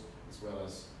cores, as well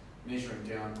as measuring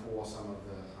down core some of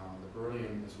the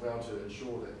beryllium as well, to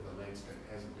ensure that the landscape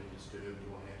hasn't been disturbed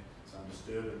or had some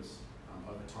disturbance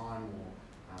over time, or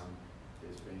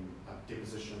there's been a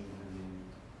deposition and then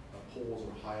a pause or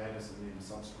a hiatus and then a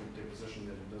subsequent deposition,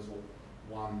 that it is all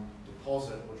one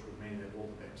deposit, which would mean that all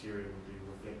the bacteria would be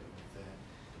reflective of that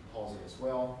deposit as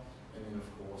well. And then of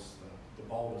course the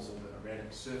boulders of the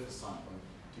erratic surface sampling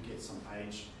to get some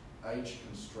age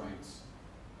constraints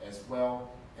as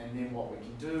well. And then what we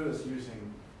can do is,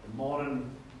 using the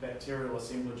modern bacterial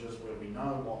assemblages where we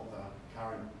know what the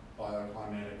current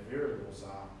bioclimatic variables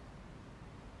are,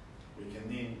 we can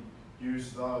then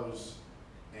use those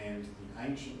and the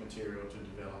ancient material to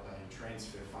develop a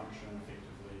transfer function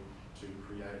effectively to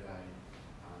create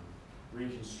a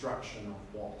reconstruction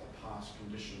of what the past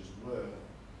conditions were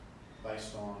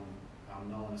based on our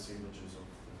known assemblages of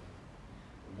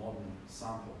the modern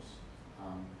samples.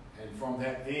 And from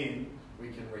that then, we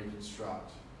can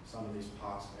reconstruct some of these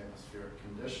past atmospheric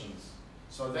conditions.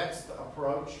 So that's the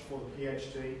approach for the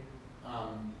PhD.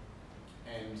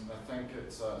 And I think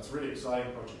it's a really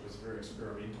exciting project. It's a very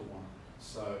experimental one.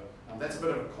 So that's a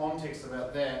bit of a context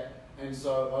about that. And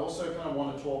so I also kind of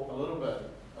want to talk a little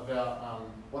bit about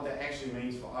what that actually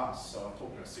means for us. So I've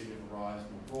talked about sea level rise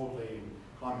more broadly, and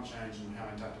climate change, and how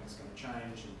Antarctica is going to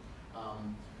change.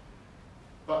 And,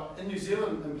 but in New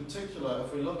Zealand in particular,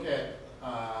 if we look at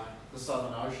the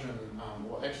Southern Ocean,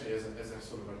 or actually as a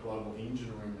sort of a global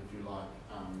engine room, if you like,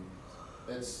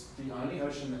 it's the only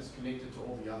ocean that's connected to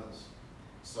all the others.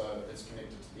 So it's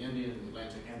connected to the Indian, the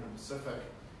Atlantic, and the Pacific,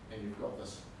 and you've got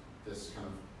this kind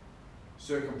of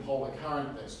circumpolar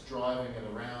current that's driving it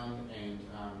around, and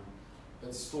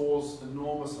it stores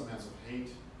enormous amounts of heat,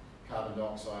 carbon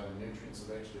dioxide, and nutrients.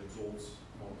 It actually absorbs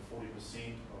more than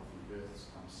 40% of the Earth's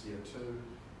CO2,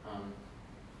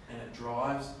 and it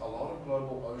drives a lot of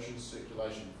global ocean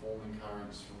circulation, forming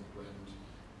currents from the wind,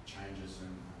 changes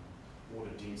in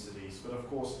water densities. But of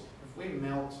course, if we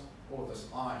melt all of this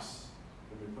ice,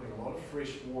 we'll be putting a lot of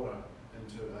fresh water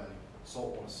into a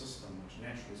saltwater system, which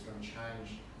naturally is going to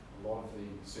change a lot of the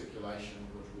circulation,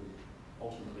 which will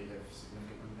ultimately have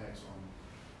significant impacts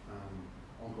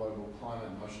on global climate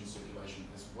and ocean circulation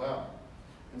as well.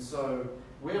 And so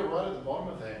we're right at the bottom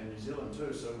of that in New Zealand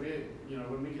too. So we're,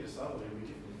 when we get started there, we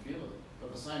definitely feel it.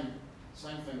 But the same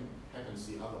thing happens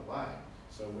the other way.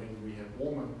 So when we have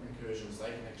warmer incursions,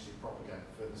 they can actually propagate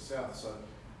further south. So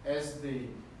as the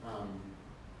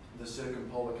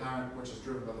circumpolar current, which is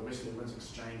driven by the westerly winds,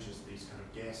 exchanges these kind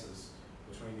of gases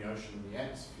between the ocean and the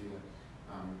atmosphere,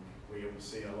 we will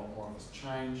see a lot more of this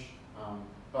change.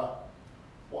 But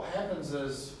what happens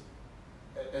is,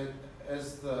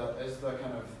 as the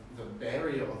kind of the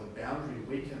barrier or the boundary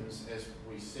weakens, as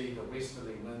we see the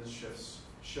westerly winds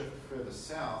shift further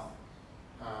south,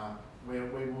 where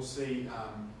we will see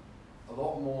a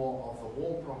lot more of the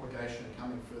warm propagation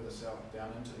coming further south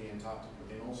down into the Antarctic, but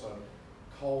then also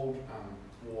cold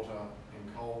water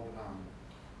and cold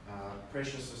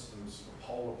pressure systems,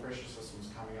 polar pressure systems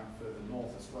coming up further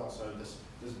north as well. So this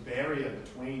barrier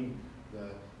between the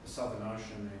Southern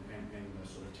Ocean and the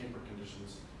sort of temperate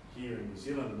conditions here in New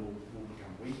Zealand will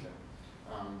become weaker.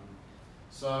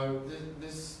 So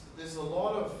there's a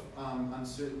lot of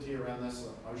uncertainty around this.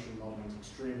 Ocean modelling is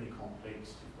extremely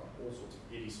complex. You've got all sorts of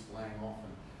eddies splaying off,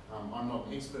 and I'm not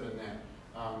an expert in that.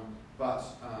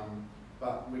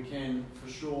 But we can, for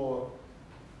sure,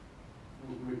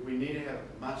 we need to have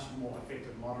much more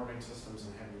effective monitoring systems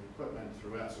and having equipment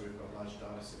throughout, so we've got large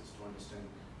data sets to understand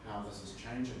how this is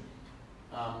changing.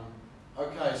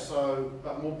 Okay, so,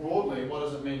 but more broadly, what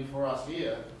does it mean for us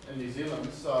here in New Zealand?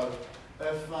 So,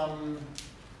 if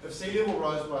sea level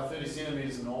rose by 30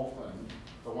 centimetres in Auckland,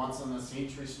 the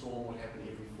once-in-a-century storm would happen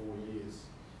every 4 years.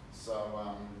 So,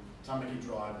 Tamaki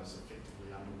Drive is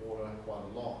effectively underwater quite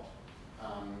a lot.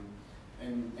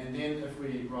 And then if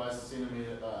we rise sea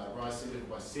level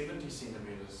by 70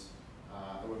 centimetres,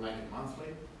 it would make it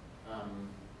monthly.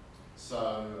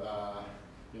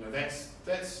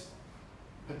 That's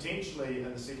potentially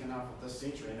in the second half of this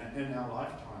century, in our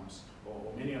lifetimes,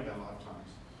 or many of our lifetimes.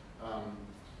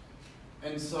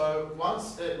 And so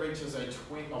once it reaches a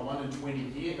 1 in 20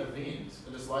 year event,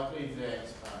 it is likely that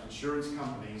insurance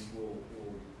companies will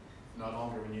no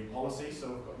longer renew policies. So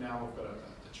we've got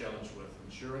a challenge with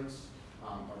insurance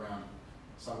around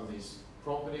some of these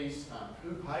properties.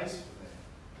 Who pays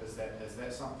for that? Is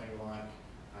that something like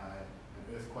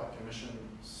an earthquake commission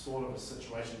sort of a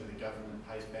situation where the government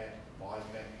buys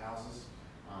back houses?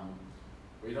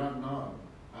 We don't know.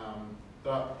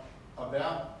 But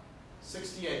about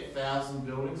 68,000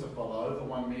 buildings are below the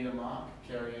 1 metre mark,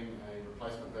 carrying a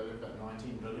replacement value of about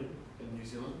 19 billion in New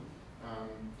Zealand.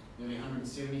 Nearly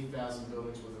 170,000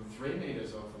 buildings within 3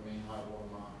 metres of the mean high water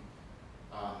mark,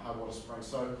 high water spring.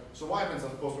 So what happens,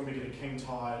 of course, when we get a king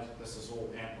tide, this is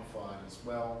all amplified as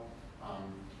well.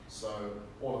 So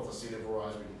all of the sea level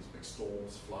rise, we get these big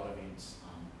storms, flood events.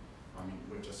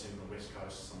 We've just seen the west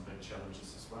coast, some big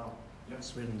challenges as well. I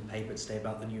was reading the paper today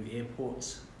about the new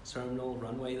airport terminal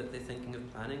runway that they're thinking of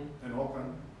planning. In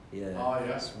Auckland? Yeah, oh,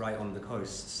 yeah, it's right on the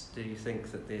coast. Do you think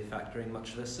that they're factoring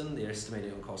much of this in? They're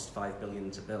estimating it'll cost $5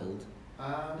 billion to build.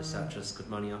 Is that just good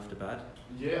money after bad?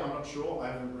 Yeah, I'm not sure.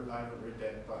 I haven't read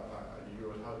that, but you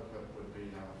would hope it would be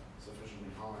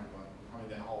sufficiently high. But I mean,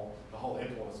 the whole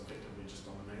airport is effectively just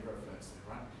on the mangrove flats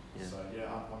there, right? Yeah. So yeah,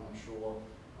 I'm not sure,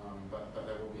 but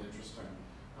that will be interesting.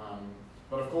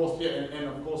 But of course, yeah, and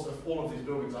of course, if all of these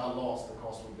buildings are lost, the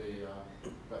cost will be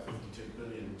about 52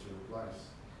 billion to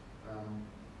replace.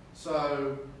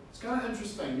 So it's kind of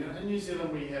interesting. You know, in New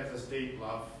Zealand, we have this deep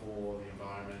love for the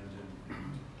environment, and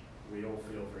we all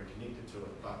feel very connected to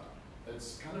it. But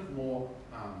it's kind of more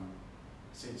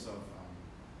sense of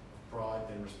pride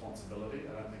than responsibility.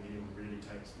 I don't think anyone really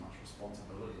takes much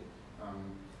responsibility,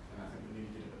 and I think we need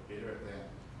to get a bit better at that.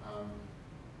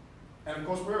 And of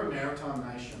course, we're a maritime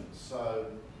nation, so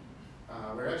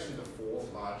we're actually the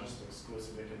 4th largest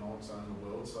exclusive economic zone in the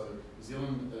world. So New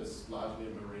Zealand is largely a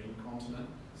marine continent.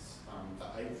 It's the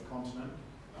 8th continent.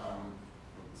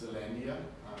 Zealandia,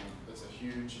 it's a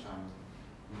huge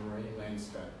marine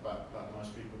landscape, but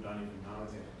most people don't even know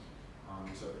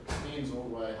that. So it extends all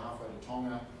the way halfway to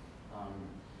Tonga,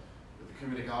 with the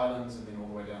Kermadec Islands, and then all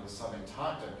the way down to the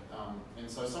sub-Antarctic. And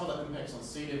so some of the impacts on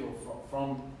sea level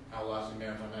from our largely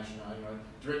maritime nation are,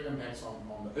 direct impacts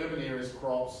on the urban areas,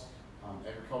 crops,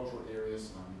 agricultural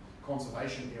areas,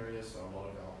 conservation areas. So a lot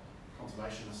of our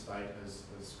conservation estate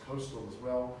is coastal as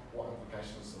well. What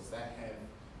implications does that have,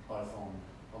 both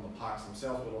on the parks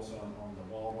themselves, but also on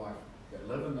the wildlife that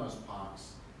live in those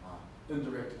parks?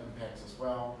 Indirect impacts as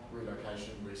well,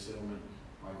 relocation, resettlement,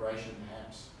 migration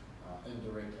perhaps,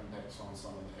 indirect impacts on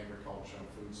some of the agriculture and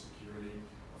food security.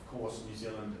 Of course, New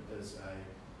Zealand is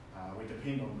we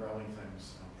depend on growing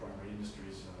things, primary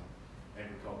industries,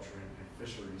 agriculture and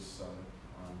fisheries, so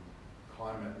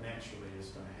climate naturally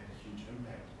is going to have a huge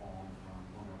impact on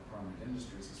our primary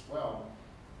industries as well.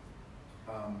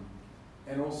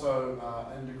 And also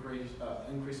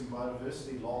increase in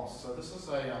biodiversity loss. So this is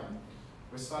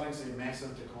we're starting to see a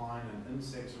massive decline in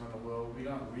insects around the world. We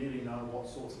don't really know what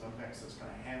sorts of impacts it's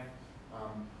going to have.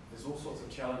 There's all sorts of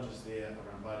challenges there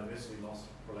around biodiversity loss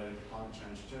related to climate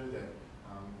change too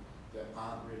that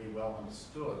aren't really well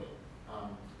understood.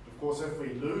 Of course, if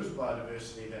we lose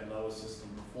biodiversity, that lowers system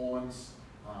performance.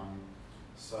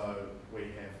 So we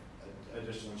have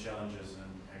additional challenges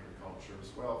in agriculture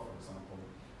as well, for example.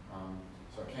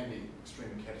 So it can be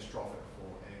extremely catastrophic for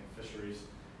ag fisheries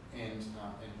and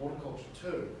horticulture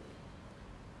too.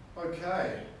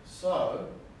 Okay, so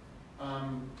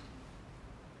and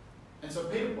so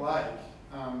Peter Blake,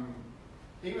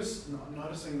 he was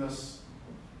noticing this,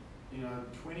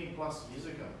 20 plus years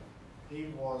ago. He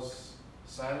was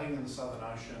sailing in the Southern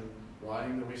Ocean,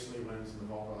 riding the westerly winds in the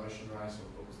Volga Ocean Race, or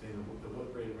what was then the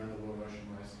Whitbread around the World Ocean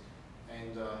Race,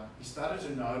 and he started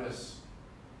to notice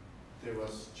there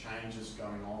was changes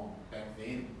going on back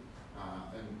then.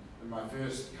 In my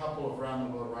first couple of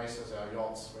round the world races, our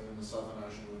yachts, when in the Southern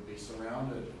Ocean, would be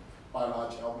surrounded by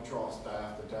large albatross day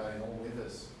after day in all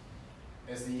weathers.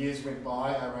 As the years went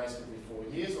by, I raced every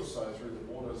 4 years or so through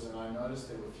the waters, and I noticed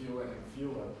there were fewer and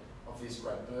fewer of these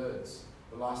great birds.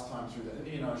 The last time through the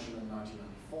Indian Ocean in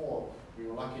 1994, we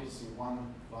were lucky to see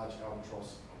one large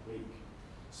albatross a week.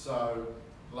 So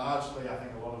largely, I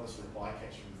think a lot of this was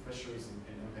bycatch from fisheries and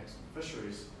impacts on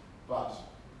fisheries, but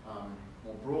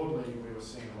more broadly, we were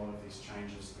seeing a lot of these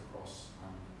changes across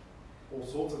all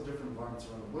sorts of different environments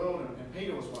around the world, and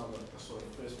Peter was one of the sort of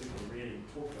first people to really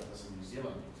talk about this in New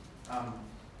Zealand.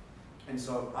 And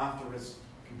so after his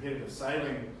competitive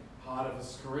sailing part of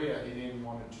his career, he then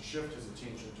wanted to shift his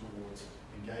attention towards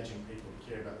engaging people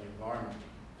who care about the environment.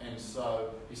 And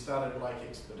so he started Blake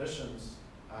Expeditions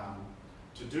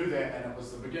to do that, and it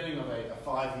was the beginning of a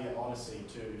 5-year odyssey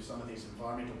to some of these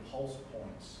environmental pulse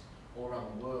points all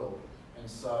around the world. And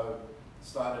so it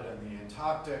started in the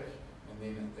Antarctic, and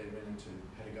then they went into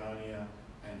Patagonia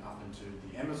and up into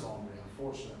the Amazon, where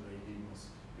unfortunately he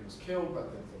was killed,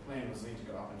 but the plan was then to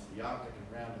go up into the Arctic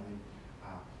and around, and then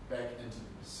back into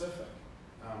the Pacific.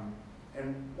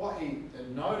 And what he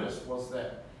had noticed was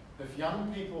that if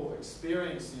young people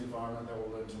experience the environment, they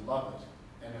will learn to love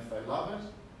it. And if they love it,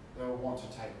 they will want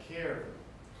to take care of it.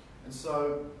 And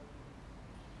so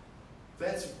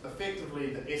that's effectively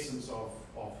the essence of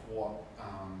what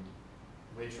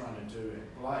we're trying to do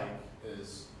at Blake,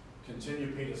 is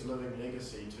continue Peter's living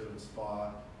legacy to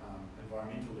inspire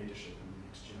environmental leadership in the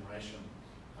next generation.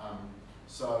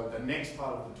 So the next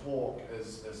part of the talk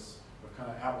is we've kind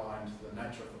of outlined the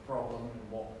nature of the problem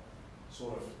and what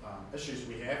sort of issues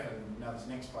we have, and now this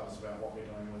next part is about what we're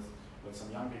doing with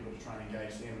some young people to try and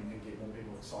engage them and get more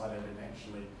people excited and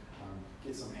actually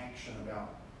get some action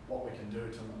about what we can do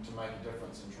to make a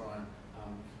difference and try and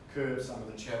curb some of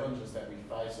the challenges that we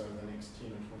face over the next 10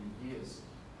 or 20 years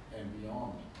and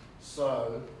beyond.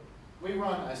 So we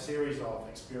run a series of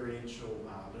experiential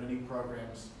learning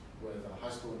programs with high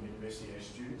school and university age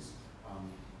students.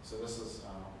 So this is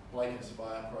Blake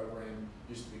Inspire program,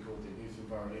 used to be called the Youth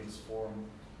Environment Leaders Forum.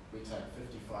 We take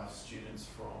 55 students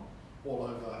from all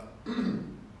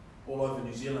over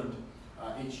New Zealand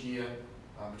each year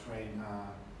between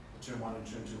the Term 1 and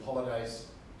Term 2 holidays,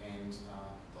 and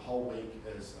the whole week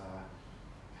is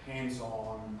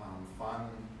hands-on, fun,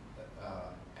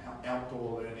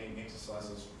 outdoor learning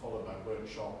exercises followed by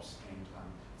workshops, and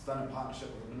it's done in partnership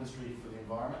with the Ministry for the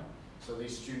Environment. So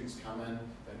these students come in,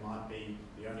 they might be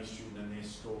the only student in their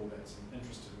school that's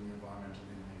interested in the environment, and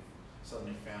then they've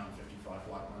suddenly found 55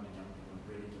 like-minded young people, and it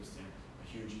really gives them a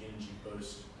huge energy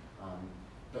boost, a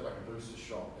bit like a booster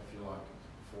shot, if you like,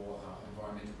 for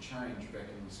environmental change back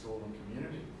in the school and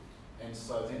community. And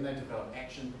so then they develop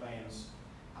action plans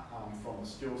from the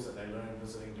skills that they learn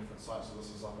visiting different sites. So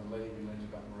this is up in Lee, we learned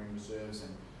about marine reserves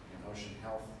and ocean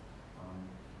health.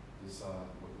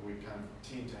 We kind of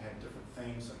tend to have different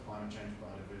themes, like climate change,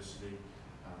 biodiversity,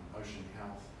 ocean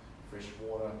health, fresh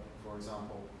water, for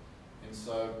example. And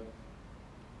so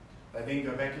they then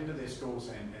go back into their schools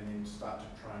and then start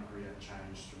to try and create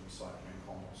change through recycling and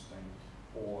composting,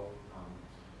 or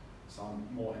some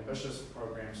more ambitious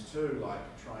programs too,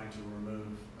 like trying to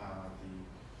remove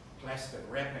the plastic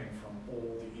wrapping from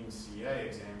all the NCA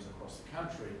exams across the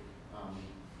country.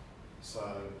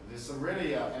 So there's some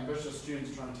really ambitious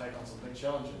students trying to take on some big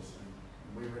challenges,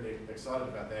 and we're really excited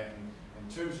about that. And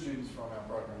two students from our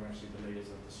program are actually the leaders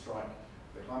of the strike,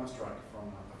 the climate strike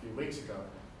from a few weeks ago.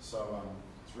 So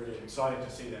it's really exciting to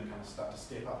see them kind of start to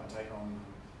step up and take on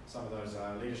some of those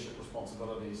leadership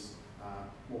responsibilities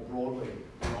more broadly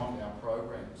beyond our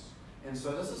programs. And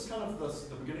so this is kind of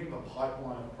the beginning of a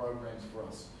pipeline of programs for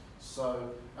us. So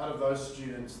out of those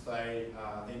students, they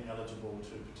are then eligible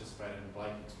to participate in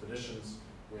Blake expeditions,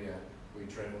 where we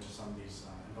travel to some of these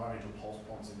environmental pulse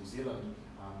points in New Zealand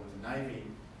with the Navy.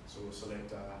 So we'll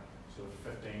select sort of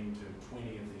 15 to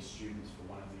 20 of these students for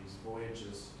one of these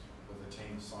voyages with a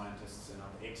team of scientists and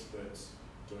other experts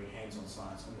doing hands-on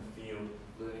science in the field,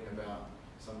 learning about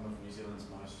some of New Zealand's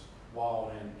most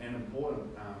wild and important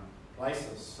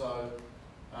places. So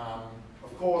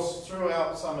of course,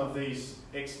 throughout some of these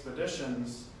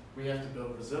expeditions, we have to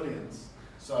build resilience.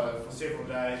 So for several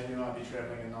days, we might be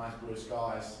travelling in nice blue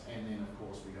skies, and then of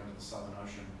course we go to the Southern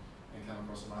Ocean and come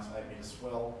across a nice 8-metre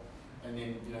swell, and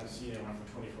then you don't see anyone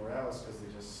for 24 hours because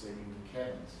they're just sleeping in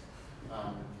cabins.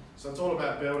 So it's all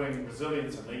about building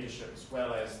resilience and leadership, as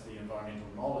well as the environmental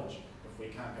knowledge. If we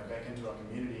can't go back into our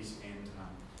communities and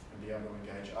be able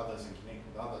to engage others and connect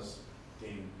with others,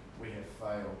 then we have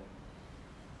failed.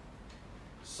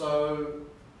 So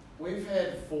we've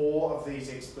had 4 of these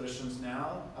expeditions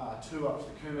now, 2 up to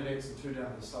the Kermadec and 2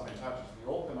 down to the sub-Antarctic to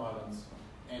the Auckland Islands.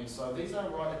 And so these are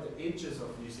right at the edges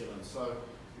of New Zealand. So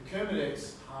the Kermadec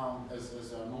is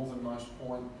our northernmost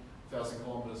point, 1,000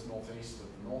 kilometres northeast of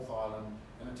the North Island,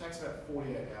 and it takes about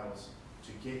 48 hours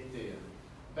to get there,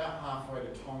 about halfway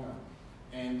to Tonga.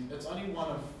 And it's only one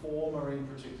of 4 marine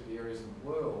protected areas in the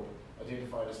world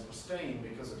identified as pristine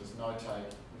because it is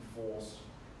no-take, enforced,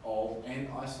 old and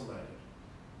isolated.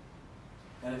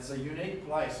 And it's a unique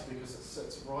place because it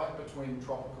sits right between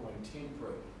tropical and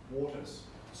temperate waters.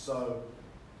 So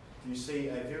you see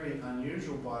a very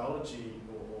unusual biology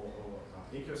or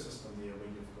ecosystem there, where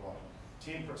you've got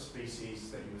temperate species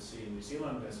that you would see in New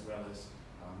Zealand, as well as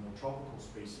more tropical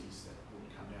species that would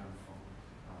come down from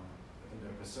the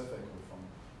Indo-Pacific or from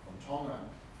Tonga,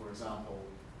 for example.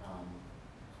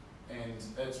 and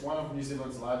it's one of New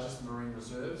Zealand's largest marine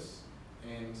reserves,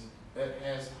 and it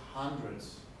has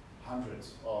hundreds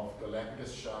of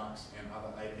Galapagos sharks and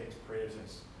other apex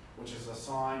predators, which is a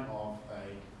sign of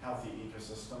a healthy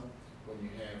ecosystem when you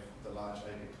have the large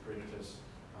apex predators.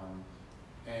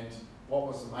 And what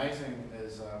was amazing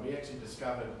is we actually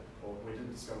discovered, or we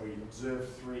didn't discover, we observed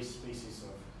 3 species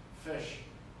of fish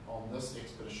on this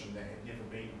expedition that had never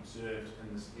been observed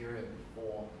in this area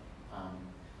before.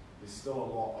 There's still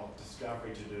a lot of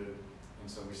discovery to do, and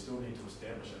so we still need to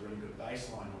establish a really good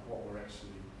baseline of what we're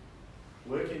actually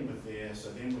working with there,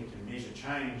 so then we can measure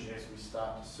change as we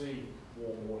start to see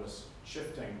warm waters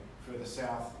shifting further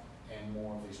south and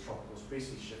more of these tropical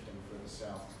species shifting further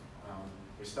south.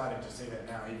 We're starting to see that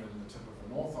now even in the tip of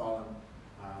the North Island.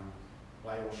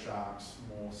 Whale sharks,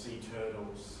 more sea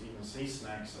turtles, even sea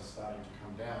snakes are starting to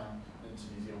come down into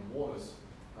New Zealand waters.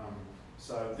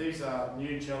 So these are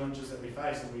new challenges that we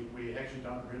face, and we actually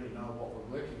don't really know what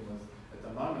we're working with at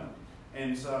the moment.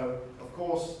 And so, of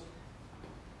course,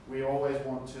 we always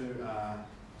want to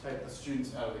take the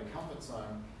students out of their comfort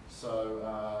zone. So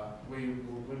when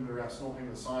we were out snorkeling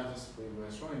with scientists, we were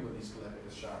swimming with these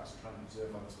Galapagos sharks, trying to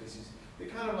observe other species. They're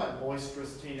kind of like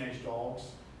boisterous teenage dogs,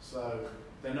 so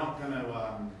they're not going to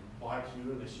bite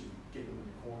you unless you get them in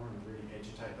the corner and really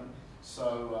agitate them.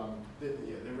 So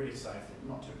they're really safe. They're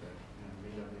not too big,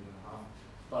 meter and a half.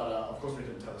 But of course, we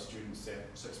didn't tell the students that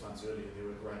 6 months earlier they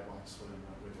were great whites swimming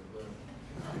with them.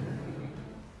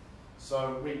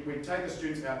 So we take the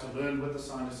students out to learn with the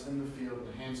scientists in the field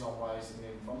in hands-on ways, and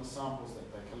then from the samples that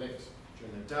they collect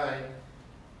during the day.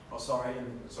 And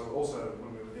so also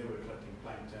when we were there, we were collecting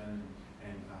plankton,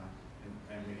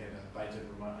 and we had a baited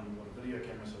remote underwater video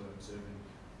camera, so we were observing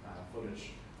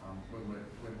footage when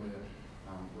we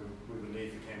would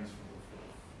leave the cameras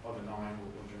for overnight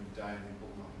or during the day, and then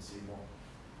pull them up and see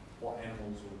what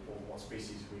animals or what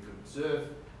species we could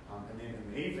observe. And then in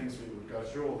the evenings we would go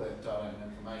through all that data and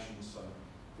information. So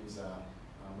these are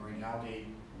marine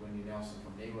algae, Wendy Nelson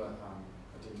from NIWA,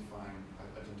 identifying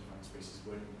species,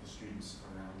 working with the students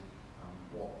around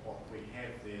what we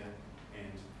have there.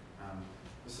 And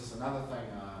this is another thing,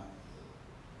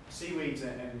 seaweeds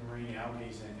and marine algae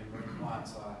and marine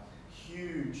plants are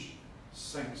huge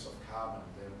sinks of carbon.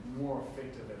 They're more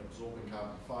effective at absorbing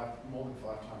carbon, more than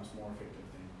 5 times more effective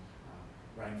than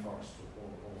rainforests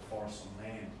or forests on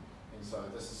land. And so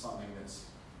this is something that's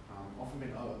often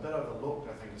been a bit overlooked,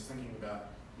 I think, is thinking about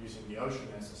using the ocean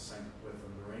as a sink with the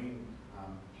marine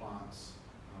plants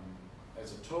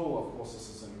as a tool. Of course, this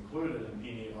isn't included in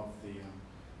any of the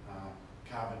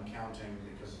carbon counting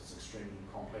because it's extremely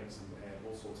complex and will add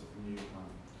all sorts of new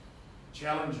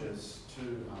challenges to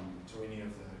any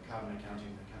of the carbon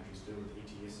accounting that countries do with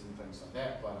ETS and things like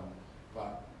that.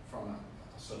 But from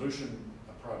a solution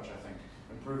approach, I think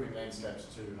improving landscapes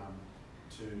to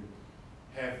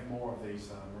have more of these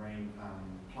marine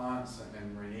plants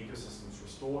and marine ecosystems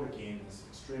restored again is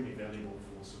extremely valuable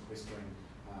for sequestering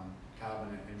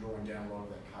carbon and drawing down a lot of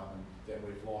that carbon that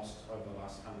we've lost over the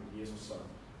last 100 years or so.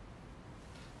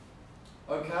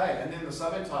 Okay, and then the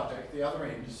subantarctic, the other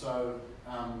end. So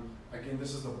again,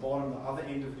 this is the bottom, the other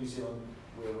end of New Zealand,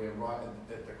 where we're right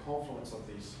at the confluence of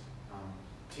these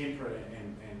temperate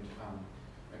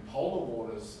and polar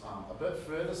waters, a bit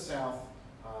further south,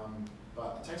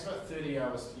 but it takes about 30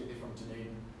 hours to get there from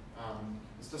Dunedin.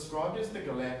 It's described as the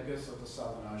Galapagos of the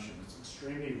Southern Ocean. It's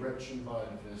extremely rich in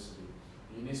biodiversity,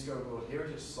 a UNESCO World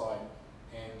Heritage Site,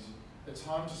 and it's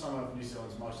home to some of New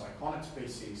Zealand's most iconic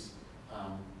species.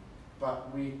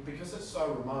 But because it's so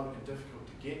remote and difficult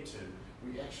to get to,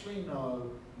 we actually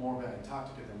know more about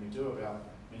Antarctica than we do about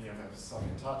many of our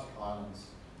subantarctic islands.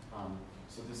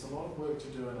 So there's a lot of work to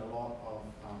do and a lot of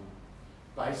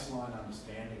baseline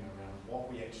understanding around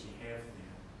what we actually have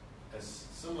there as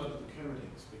similar to the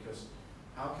Kummerdex, because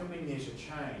how can we measure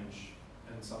change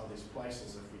in some of these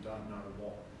places if we don't know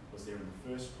what was there in the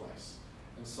first place?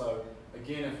 And so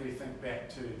again, if we think back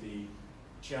to the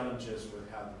challenges with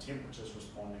how the temperature is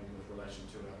responding with relation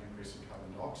to our increase in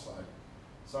carbon dioxide,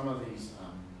 some of these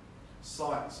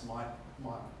sites might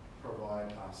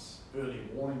provide us early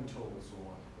warning tools,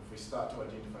 or if we start to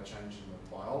identify change in the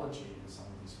biology in some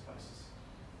of these places,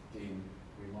 then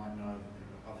we might know that there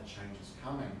are other changes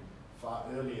coming far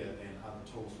earlier than other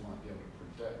tools might be able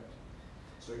to predict.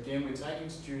 So again, we're taking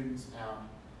students out,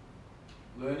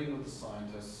 learning with the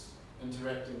scientists,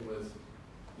 interacting with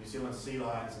New Zealand sea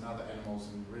lions and other animals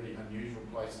in really unusual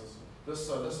places. This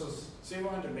is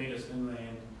 700 metres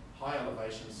inland, high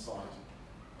elevation site,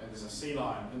 and there's a sea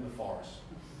lion in the forest.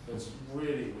 It's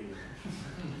really weird.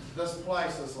 This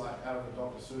place is like out of the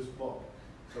Dr. Seuss book.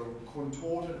 The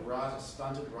contorted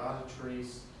stunted rata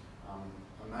trees,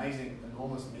 amazing,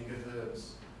 enormous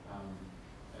megahertz.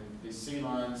 And these sea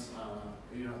lions,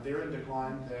 they're in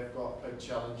decline. They've got big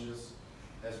challenges,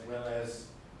 as well as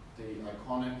the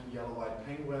iconic yellow-eyed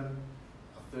penguin.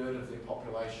 A third of their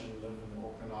population live in the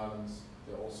Auckland Islands.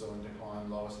 They're also in decline,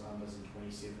 lowest numbers in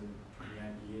 27,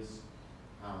 28 years.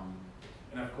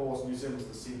 And of course, New Zealand's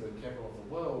the seabird capital of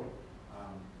the world,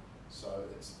 so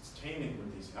it's teeming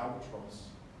with these albatross,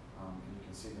 and you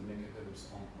can see the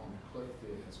megahertz on the cliff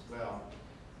there as well.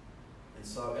 And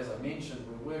so, as I mentioned,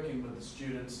 we're working with the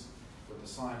students, with the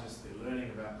scientists. They're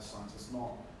learning about the science. It's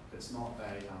not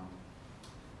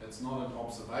an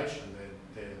observation.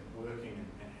 They're working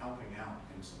and helping out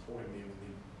and supporting them. And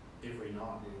then every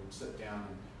night we will sit down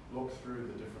and look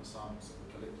through the different samples that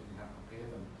we're collecting and help prepare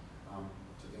them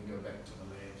to then go back to the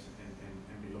labs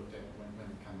and be looked at when they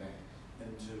come back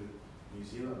into New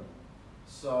Zealand.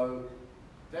 So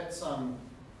that's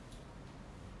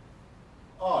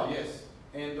oh yes,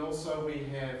 and also we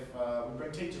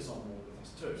bring teachers on board with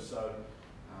us too. So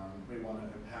we want to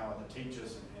empower the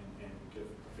teachers and give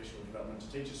professional development to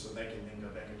teachers so they can then go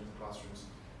back into the classrooms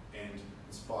and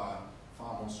inspire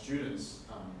far more students.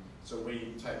 So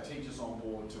we take teachers on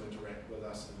board to interact with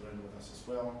us and learn with us as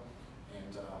well.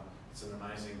 And it's an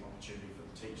amazing opportunity for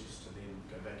the teachers to then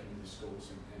go back into the schools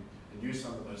and use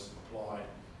some of those applied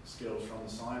skills from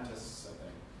the scientists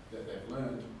that they've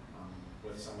learned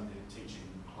with some of their teaching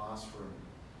in the classroom.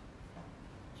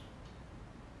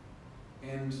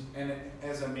 And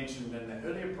as I mentioned in the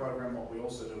earlier program, what we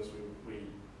also do is we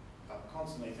are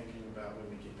constantly thinking about when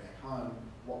we get back home,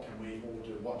 what can we all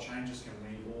do, what changes can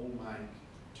we all make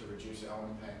to reduce our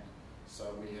impact.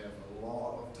 So we have a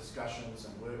lot of discussions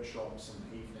and workshops and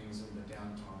evenings in the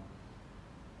downtime,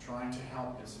 trying to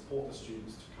help and support the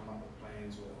students to come up with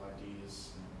plans or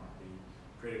ideas. And it might be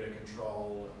predator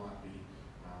control, it might be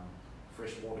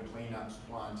freshwater cleanups,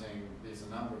 planting. There's a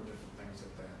number of different things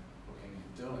that they're looking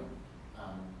at doing.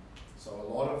 So a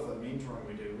lot of the mentoring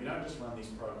we do, we don't just run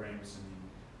these programs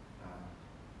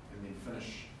and then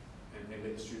finish and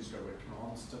let the students go. We're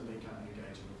constantly kind of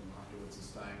engaging with them afterwards and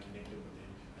staying connected with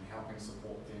them and helping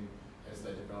support them as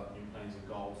they develop new plans and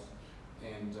goals.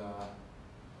 And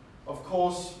of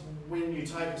course, when you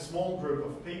take a small group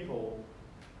of people,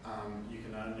 you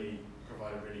can only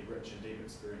provide a really rich and deep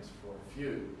experience for a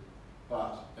few.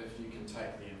 But if you can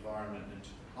take the environment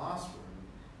into the classroom,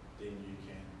 then you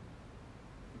can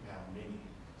empower many.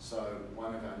 So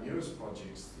one of our newest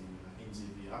projects, the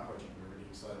NZVR project we're really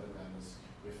excited about, is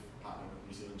we've partnered with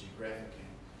New Zealand Geographic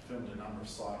and filmed a number of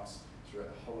sites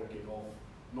throughout the whole of the Gulf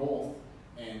North,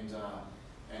 and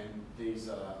these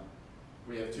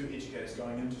we have 2 educators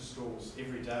going into schools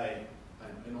every day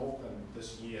in Auckland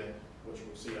this year, which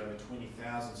will see over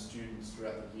 20,000 students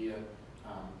throughout the year.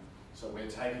 So we're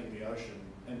taking the ocean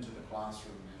into the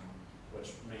classroom now,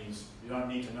 which means you don't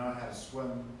need to know how to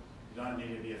swim, you don't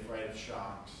need to be afraid of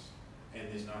sharks, and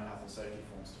there's no health and safety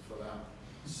forms to fill out.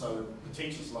 So the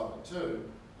teachers love it too.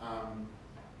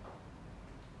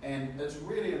 And it's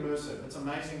really immersive. It's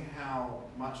amazing how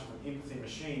much of an empathy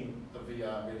machine the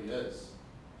VR really is.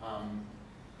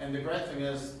 And the great thing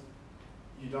is,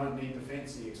 you don't need the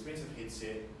fancy, expensive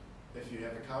headset. If you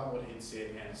have a cardboard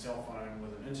headset and a cell phone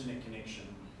with an internet connection,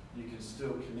 you can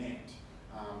still connect.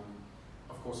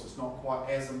 Of course, it's not quite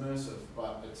as immersive,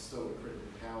 but it's still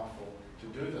incredibly powerful to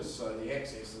do this. So the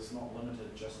access is not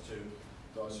limited just to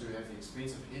those who have the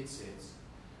expensive headsets.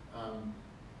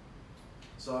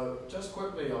 So just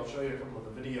quickly, I'll show you a couple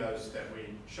of the videos that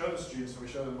we show the students. So we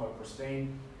show them what a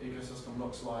pristine ecosystem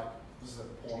looks like. This is at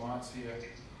the Poor Nights here.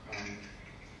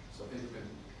 So people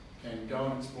can go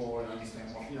and explore and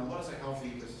understand what does a healthy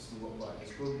ecosystem look like.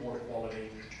 There's good water quality,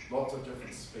 lots of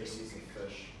different species of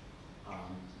fish,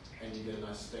 and you get a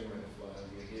nice stingray to fly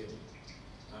over your head.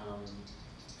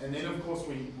 And then of course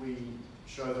we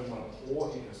show them what a poor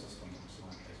ecosystem looks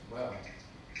like as well.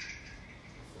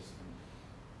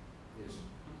 Yes.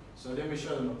 So then we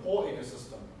show them a poor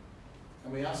ecosystem,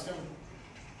 and we ask them,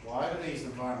 why do these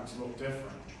environments look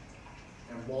different?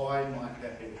 And why might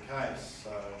that be the case?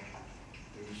 So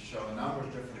we show a number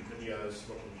of different videos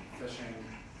looking at fishing,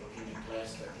 looking at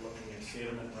plastic, looking at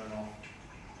sediment runoff.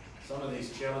 Some of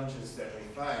these challenges that we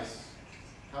face,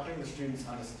 helping the students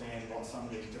understand what some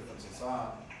of these differences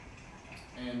are.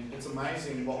 And it's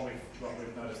amazing what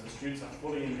we've noticed. The students are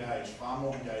fully engaged, far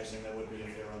more engaged than they would be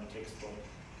if they're on a textbook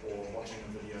or watching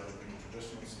a video in a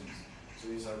traditional sense. So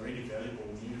these are really valuable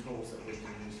new tools that we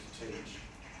can use to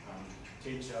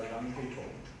teach our young people.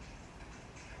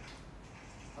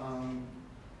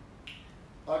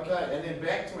 Okay, and then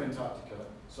back to Antarctica.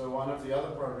 So one of the other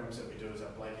programs that we do is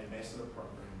our Blake Ambassador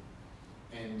program.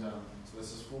 And so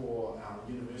this is for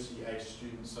university-age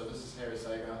students. So this is Harry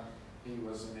Sager. He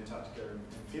was in Antarctica in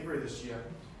February this year,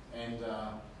 and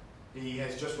he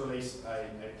has just released a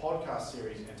podcast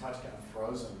series, Antarctica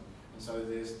Unfrozen. And so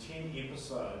there's 10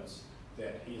 episodes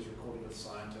that he has recorded with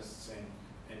scientists and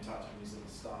Antarctic New Zealand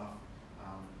staff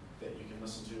that you can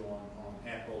listen to on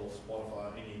Apple or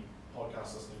Spotify, any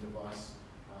podcast listening device.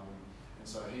 And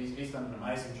so he's done an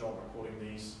amazing job recording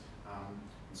these.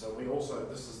 And so we also,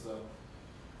 this is the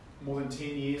more than 10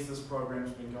 years this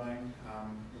program's been going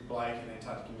with Blake in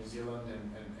Antarctica New Zealand,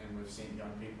 and we've sent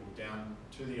young people down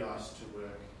to the ice to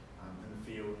work in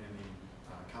the field, and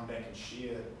then come back and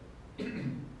share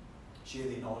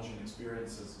their knowledge and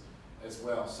experiences as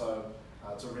well. So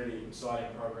it's a really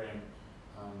exciting program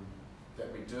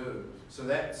that we do. So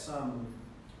that's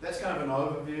kind of an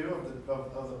overview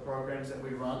of the programs that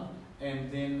we run.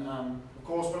 And then, of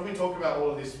course, when we talk about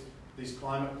all of these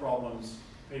climate problems,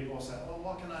 people say, well,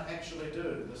 what can I actually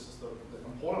do? This is the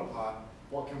important part.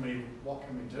 What can we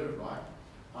do,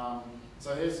 right?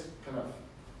 So here's kind of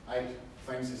 8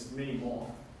 things. There's many more,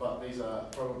 but these are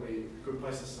probably good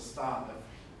places to start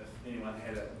if anyone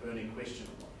had a burning question.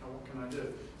 What can I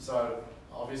do? So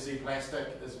obviously plastic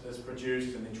is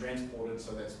produced and then transported,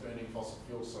 so that's burning fossil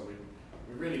fuels. So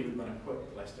we really would want to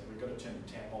quit plastic. We've got to turn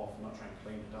the tap off, not try and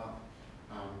clean it up.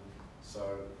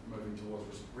 So moving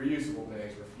towards reusable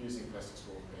bags, refusing plastic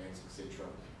straw bags, etc.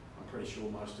 I'm pretty sure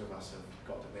most of us have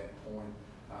got to that point.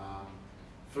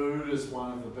 Food is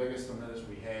one of the biggest emitters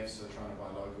we have, so trying to buy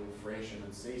local, fresh and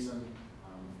in season.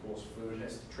 Of course, food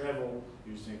has to travel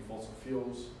using fossil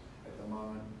fuels at the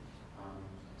moment.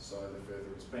 So the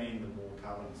further it's been, the more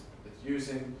carbon it's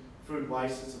using. Food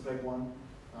waste is a big one.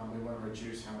 We want to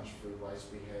reduce how much food waste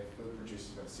we have. Food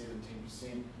produces about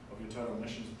 17% of your total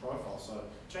emissions profile. So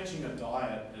changing your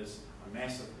diet is a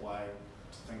massive way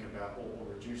to think about,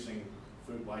 or reducing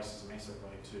food waste is a massive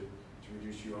way to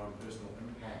reduce your own personal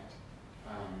impact,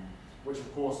 which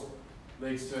of course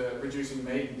leads to reducing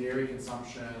meat and dairy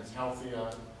consumption. It's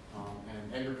healthier,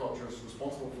 and agriculture is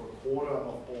responsible for 1/4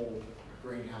 of all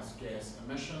greenhouse gas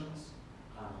emissions.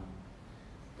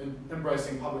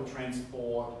 Embracing public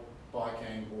transport,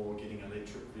 biking, or getting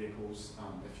electric vehicles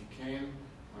if you can.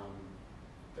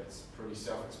 That's pretty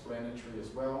self-explanatory as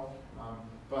well.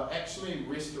 But actually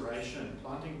restoration,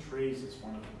 planting trees is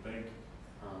one of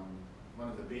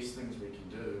the best things we can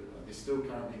do. There's still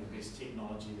currently the best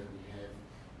technology that we have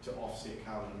to offset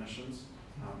carbon emissions,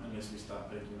 unless we start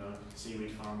big,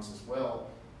 seaweed farms as well.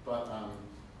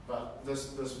 But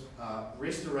this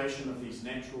restoration of these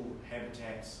natural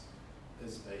habitats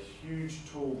is a huge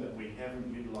tool that we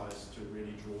haven't utilised to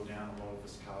really draw down a lot of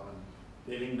this carbon,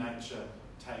 letting nature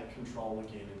take control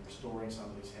again and restoring some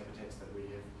of these habitats that we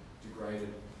have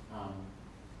degraded.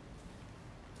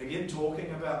 Again,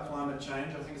 talking about climate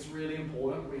change, I think it's really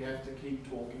important. We have to keep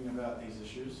talking about these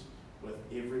issues with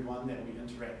everyone that we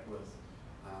interact with.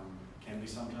 Can be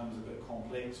sometimes a bit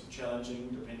complex or challenging,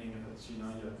 depending if it's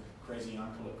your crazy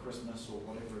uncle at Christmas or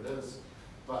whatever it is.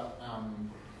 But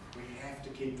we have to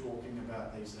keep talking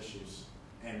about these issues,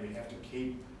 and we have to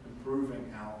keep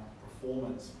improving our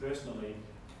performance personally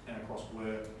and across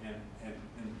work and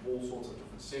in all sorts of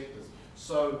different sectors.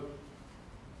 So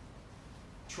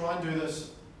try and do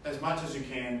this as much as you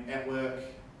can at work,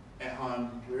 at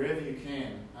home, wherever you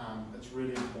can. It's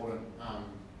really important.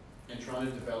 And trying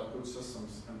to develop good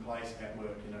systems in place at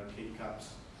work, keep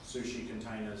cups, sushi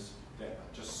containers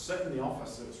that just sit in the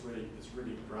office. It's really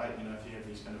great, if you have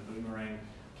these kind of boomerang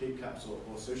keep cups or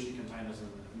sushi containers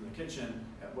in the kitchen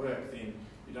at work, then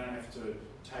you don't have to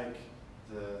take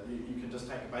you can just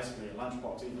take basically a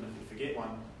lunchbox, even if you forget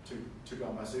one, to go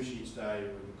and buy sushi each day,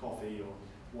 or coffee, or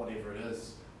whatever it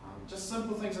is. Just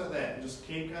simple things like that, and just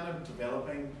keep kind of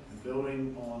developing and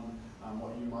building on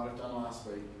what you might have done last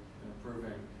week and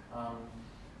improving.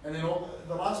 And then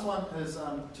the last one is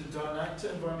to donate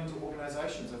to environmental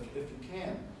organisations if you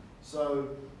can.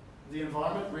 So the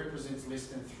environment represents less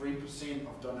than 3%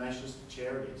 of donations to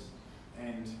charities,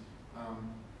 and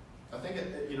I think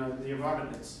the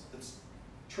environment it's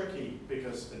tricky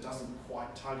because it doesn't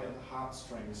quite tug at the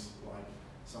heartstrings like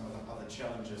some of the other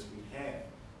challenges we have.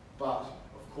 But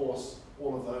of course,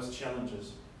 all of those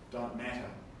challenges don't matter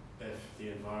if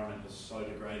the environment is so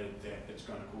degraded that it's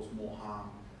going to cause more harm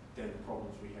than the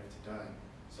problems we have today.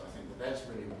 So I think that's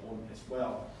really important as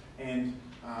well. And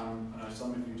I know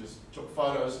some of you just took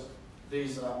photos.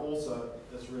 These are also,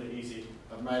 it's really easy.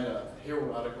 I've made a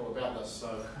Herald article about this,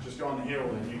 so just go on the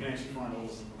Herald and you can actually find all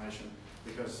this information,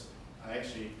 because I've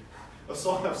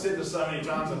said this so many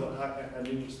times, I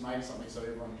need to just make something so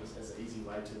everyone just has an easy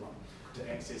way to to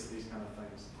access these kind of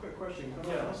things. Quick question,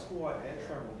 can I ask why air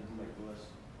travel didn't make the list?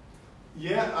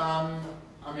 Yeah,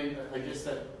 I mean, I guess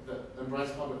that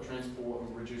embrace public transport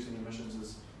and reducing emissions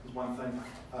is one thing.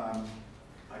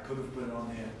 I could have put it on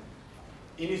there.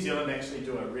 In New Zealand actually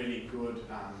do a really good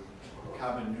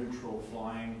carbon neutral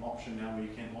flying option now where you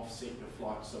can offset your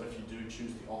flight. So if you do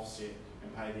choose the offset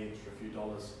and pay the extra few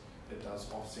dollars, it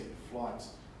does offset your flights.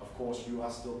 Of course, you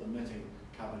are still emitting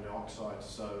carbon dioxide,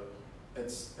 so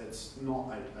it's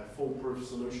not a foolproof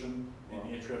solution,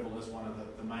 and air travel is one of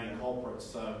the main culprits.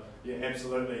 So yeah,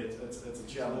 absolutely, it's a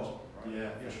challenge. Yeah,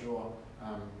 for sure.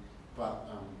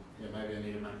 Yeah, maybe I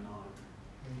need to make 9.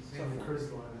 So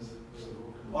cruise liners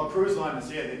Oh, cruise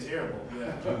liners, yeah, they're terrible.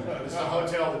 Yeah, it's a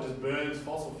hotel that just burns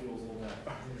fossil fuels all day.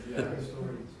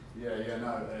 Yeah,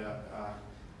 no,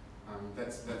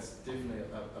 that's definitely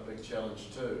a big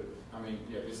challenge too. I mean,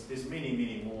 yeah, there's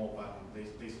many more, but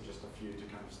these are just a few to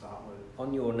kind of start with.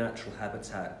 On your natural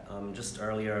habitat, just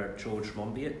earlier George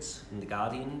Monbiot in The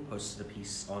Guardian posted a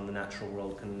piece on the natural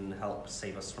world can help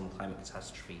save us from climate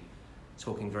catastrophe,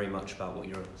 talking very much about what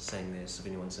you're saying there, so if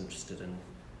anyone's interested in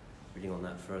reading on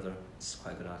that further, it's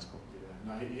quite a good article.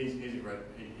 Yeah, no, he's great.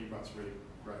 He writes really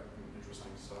great and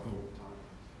interesting stuff all the time.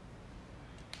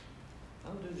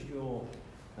 How does your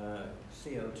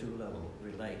CO2 level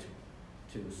relate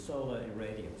to solar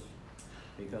irradiance?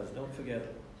 Because don't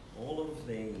forget, all of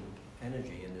the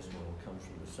energy in this world comes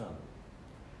from the sun.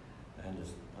 And as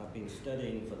I've been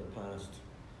studying for the past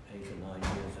 8 or 9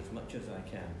 years as much as I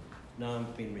can. Now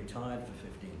I've been retired for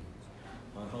 15 years.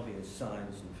 My hobby is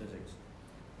science and physics.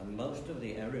 And most of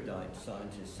the erudite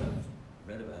scientists I've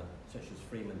read about, such as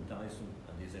Freeman Dyson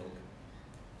and his ilk,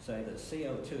 say that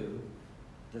CO2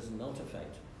 does not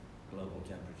affect global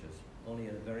temperatures, only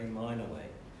in a very minor way.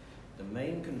 The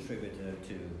main contributor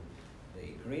to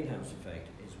the greenhouse effect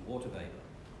is water vapor.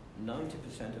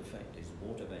 90% effect is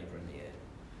water vapor in the air.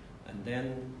 And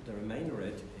then the remainder of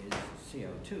it is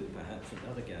CO2, perhaps, and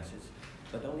other gases,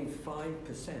 but only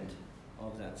 5%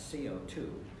 of that CO2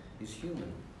 is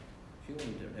human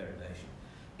derivation.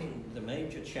 The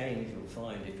major change you'll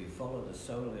find if you follow the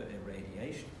solar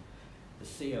irradiation, the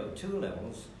CO2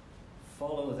 levels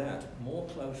follow that more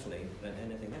closely than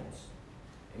anything else.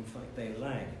 In fact, they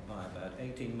lag by about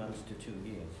 18 months to 2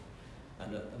 years.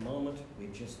 And at the moment,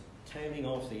 we're just tailing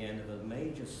off the end of a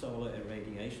major solar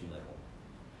irradiation level.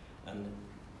 And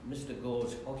Mr.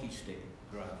 Gore's hockey stick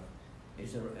graph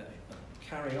is a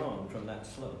carry on from that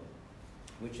slope,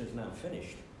 which is now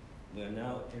finished. We're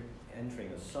now entering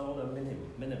a solar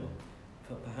minimum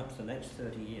for perhaps the next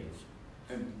 30 years.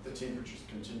 And the temperatures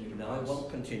continue to rise? No, it won't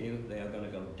continue. They are going to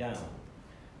go down.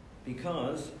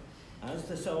 Because as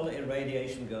the solar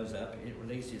irradiation goes up, it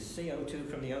releases CO2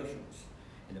 from the oceans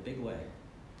in a big way.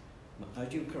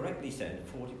 As you correctly said,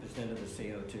 40% of the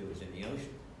CO2 is in the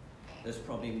ocean. There's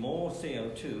probably more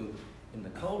CO2 in the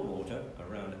cold water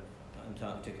around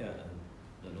Antarctica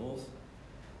and the north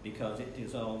because it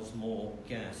dissolves more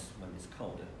gas when it's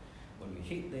colder. When we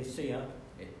heat the sea up,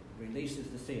 it releases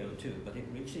the CO2, but it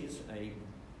reaches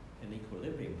an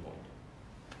equilibrium point.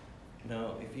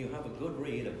 Now, if you have a good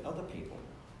read of other people,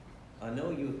 I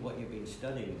know what you've been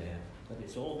studying there, but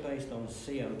it's all based on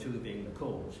CO2 being the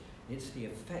cause. It's the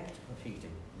effect of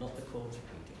heating, not the cause of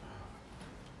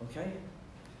heating. Okay?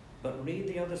 But read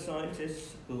the other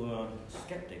scientists who are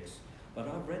skeptics, but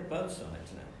I've read both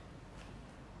sides now.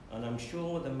 And I'm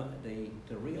sure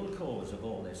the real cause of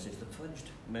all this is the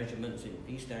fudged measurements in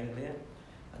East Anglia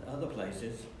and other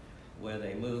places where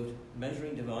they moved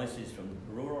measuring devices from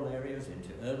rural areas into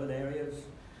urban areas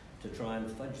to try and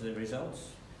fudge the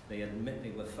results. They admit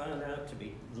they were found out to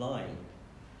be lying.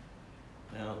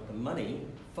 Now, the money,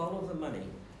 follow the money.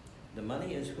 The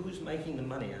money is who's making the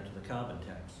money out of the carbon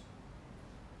tax?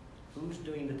 Who's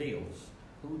doing the deals?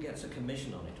 Who gets a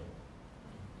commission on it all?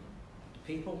 The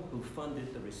people who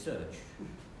funded the research,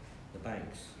 the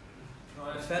banks.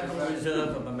 The Federal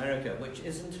Reserve of America, which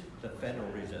isn't the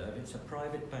Federal Reserve, it's a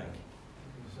private bank.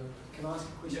 Can I ask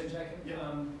a question, Jacob?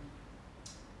 Yeah.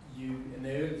 And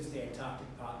there's the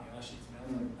Antarctic part, the ice sheet's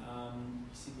melting.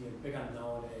 You said the big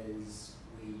unknown is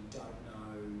we don't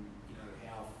know,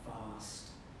 how fast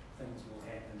things will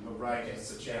happen. The rate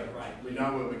is the challenge. We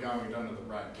know where we're going, we don't know the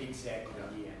rate. Exactly,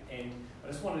 yeah. And I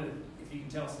just wondered if you can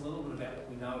tell us a little bit about what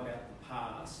we know about the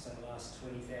past, so the last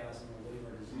 20,000 or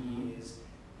whatever it is years,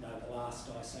 the last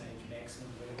ice age maximum,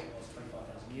 whatever it was,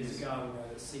 25,000 years ago. We know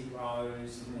that sea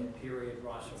rose in that period,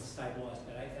 right, it's stabilised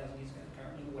about 8,000 years ago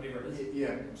currently, or whatever it is.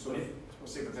 Yeah, sort of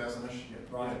 7,000-ish. Yeah.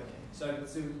 Right. Yeah.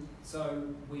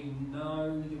 So we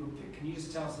know, can you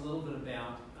just tell us a little bit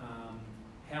about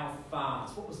how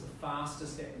fast? What was the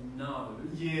fastest that we know?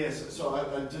 Yes, so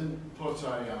I didn't put a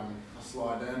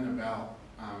slide in about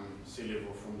sea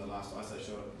level from the last ice age.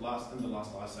 So in the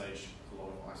last ice age, a lot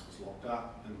of ice was locked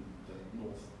up in the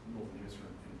northern hemisphere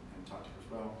and Antarctica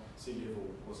as well. Sea level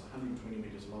was 120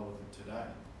 metres lower than today.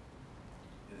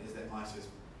 And as that ice has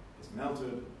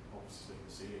melted, obviously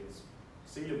the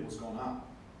sea level's gone up,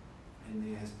 and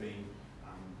there has been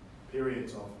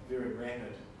periods of very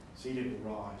rapid sea level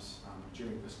rise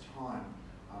during this time.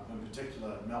 In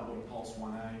particular, Meltwater Pulse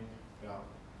 1A, about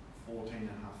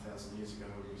 14,500 years ago,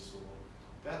 we saw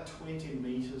about 20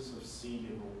 metres of sea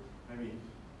level, maybe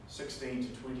 16 to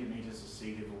 20 metres of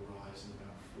sea level rise in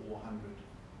about 400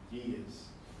 years.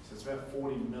 So it's about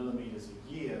 40 millimetres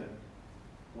a year,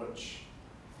 which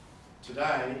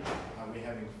today we're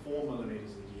having 4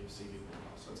 millimetres a year of sea level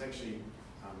rise. So it's actually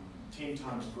 10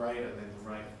 times greater than the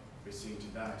rate we're seeing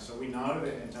today. So we know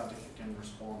that Antarctica can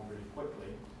respond really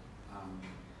quickly.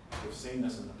 We've seen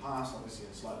this in the past, obviously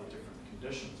in slightly different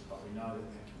conditions, but we know that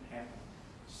that can happen.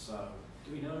 So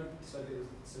do we know? So it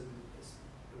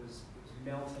was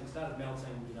melting. Started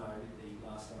melting. You know, the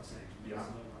last ice age,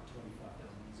 maximum like 25,000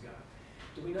 years ago.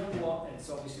 Do we know what? It's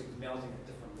obviously it was melting at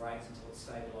different rates until it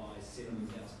stabilised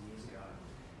 70,000 years ago.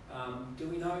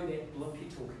 Do we know that blip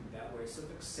you're talking about, where it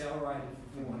sort of accelerated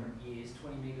for 400 years,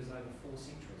 20 metres over 4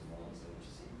 centuries? What is that? What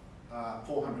you said?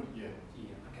 400, yeah.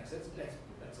 Yeah. Okay. So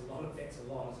that's a lot. That's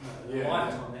a lot, isn't it? In Yeah. a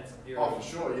lifetime, that's a very. Oh, for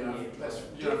sure. You know, yeah, that's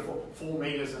 4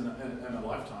 metres in a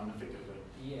lifetime, effectively.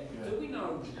 Yeah. Yeah. Do we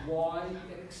know why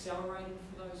it accelerated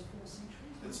for those 4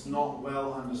 centuries? It's not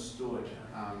well understood.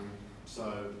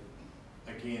 So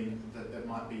again, that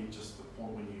might be just the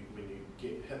point when you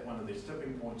get hit one of these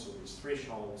tipping points or these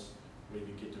thresholds where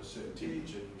you get to a certain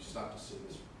temperature, you start to see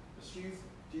this.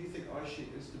 Do you think ice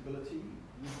sheet instability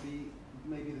would be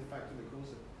maybe the factor that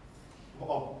causes it?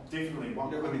 Oh, definitely. When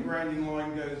the grounding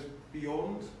line goes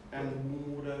beyond and the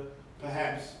warm water.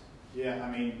 Perhaps. Yeah.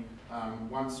 I mean,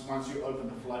 once you open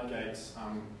the floodgates,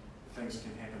 things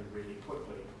can happen really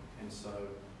quickly, and so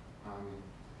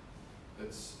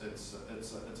it's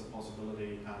a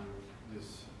possibility.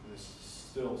 There's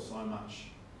still so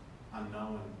much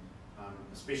unknown,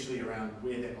 especially around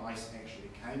where that ice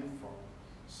actually came from.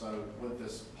 So with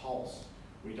this pulse,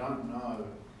 we don't know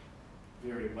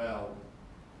very well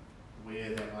where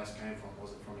that ice came from.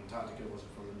 Was it from Antarctica? Was it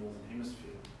from the northern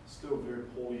hemisphere? Still very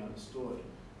poorly understood,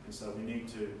 and so we need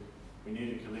to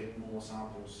collect more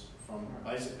samples from.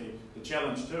 Basically, the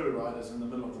challenge too, right, is in the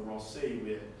middle of the Ross Sea,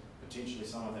 where potentially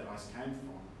some of that ice came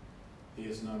from.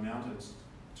 There's no mountains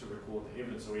to record the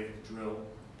evidence, so we have to drill,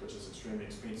 which is extremely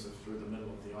expensive, through the middle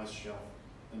of the ice shelf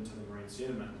into the marine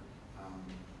sediment,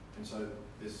 and so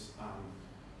there's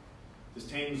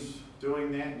teams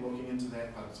doing that, looking into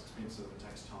that, but it's expensive. It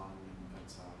takes time, and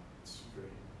it's very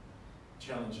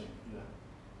challenging.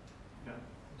 Yeah.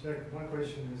 Jack, my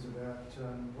question is about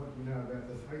what you know about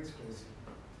the Thwaites Glacier.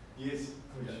 Yes.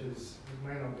 Which is, it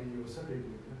may not be your subject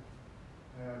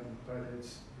area, but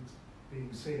it's being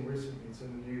seen recently. It's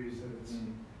in the news that it's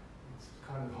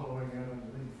kind of hollowing out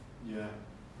underneath. Yeah.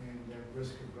 And at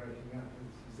risk of breaking up.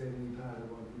 Is that any part of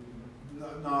what you've been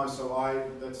looking at? No. So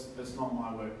that's not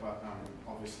my work, but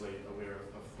obviously aware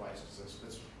of Thwaites,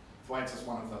 because Thwaites is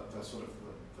one of the sort of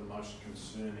the most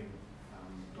concerning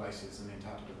glaciers in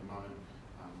Antarctica at the moment.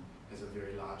 Has a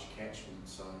very large catchment,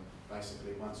 so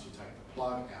basically once you take the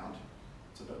plug out,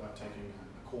 it's a bit like taking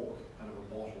a cork out of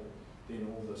a bottle, then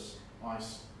all this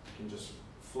ice can just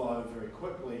flow very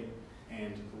quickly,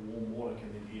 and the warm water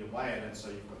can then eat away at it, so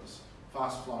you've got this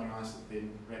fast flowing ice that then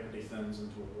rapidly thins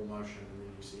into a warm ocean, and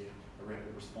then you see a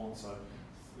rapid response. So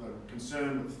the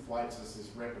concern with Thwaites is this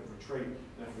rapid retreat,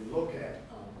 and if we look at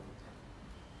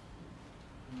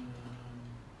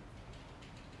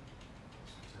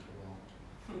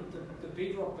The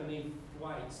bedrock beneath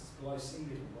Thwaites is below sea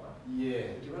level, right?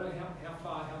 yeah. Do you know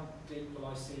how deep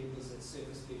below sea level is that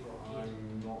surface bedrock get?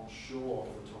 I'm not sure off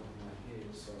the top of my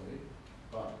head, sorry,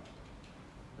 but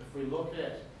if we look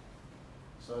at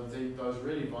those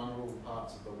really vulnerable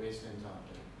parts of the West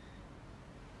Antarctic,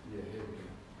 yeah, here we go.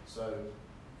 So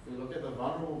if we look at the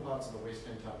vulnerable parts of the West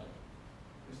Antarctic,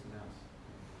 where's the mouse?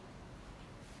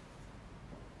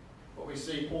 What we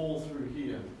see all through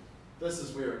here, this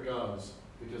is where it goes,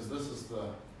 because this is the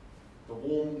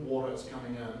warm water that's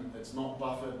coming in. It's not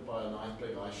buffered by a nice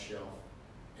big ice shelf,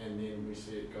 and then we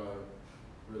see it go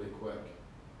really quick.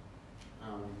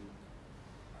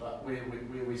 But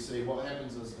where we see what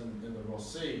happens is in the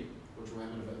Ross Sea, which will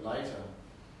happen a bit later,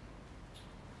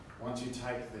 once you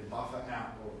take the buffer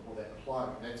out or that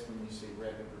plug, that's when you see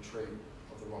rapid retreat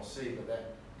of the Ross Sea, but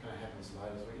that kind of happens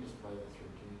later, so we can just play that through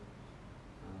again.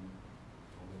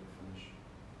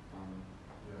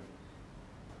 yeah.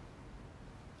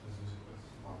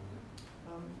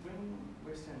 When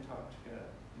West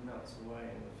Antarctica melts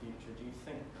away in the future, do you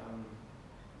think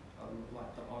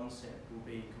like the onset will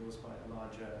be caused by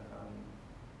larger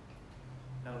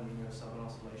El Nino Southern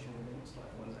Oscillation events, like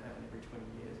the ones that happen every 20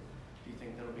 years? Do you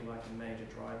think that'll be like a major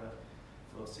driver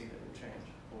for sea level change,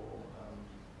 or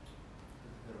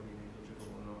that'll be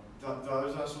negligible or not?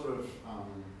 Those are sort of,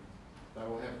 they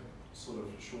will have sort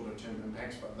of shorter term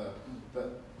impacts, but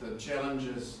the challenge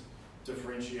is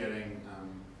differentiating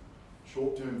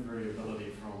short-term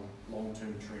variability from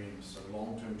long-term trends. So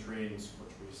long-term trends,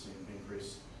 which we've seen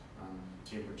increased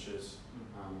temperatures,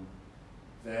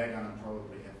 they're going to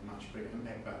probably have much bigger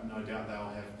impact, but no doubt they'll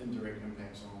have indirect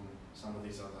impacts on some of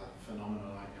these other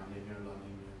phenomena like El Nino, La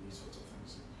Nina, and these sorts of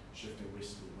things, shifting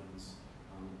westerly winds,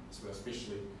 so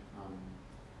especially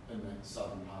in that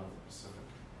southern part of the Pacific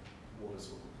waters,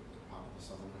 or the part of the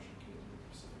Southern Ocean connected to the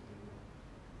Pacific.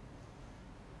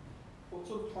 What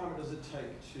sort of climate does it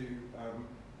take to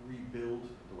rebuild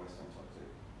the West Antarctic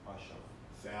ice shelf?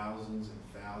 Thousands and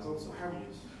thousands of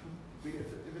years.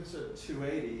 If it's at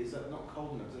 280, is that not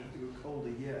cold enough? Does it have to go colder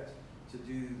yet to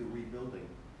do the rebuilding?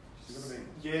 Do you see what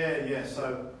I mean? Yeah.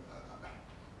 So,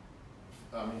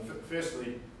 I mean,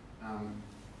 firstly,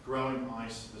 growing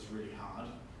ice is really hard,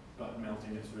 but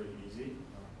melting is really easy.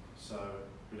 So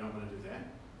we don't want to do that.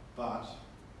 But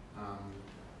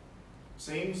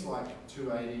seems like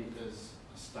 280 is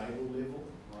a stable level,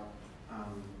 right?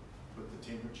 With the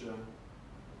temperature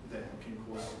that can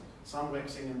cause some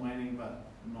waxing and waning, but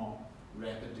not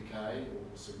rapid decay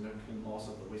or significant loss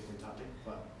of the West Antarctic.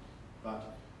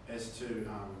 But as to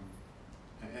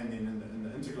and then in the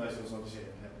interglacials, obviously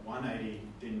at 180,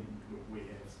 then we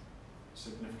have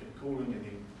significant cooling, and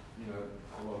then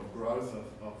a lot of growth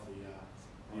of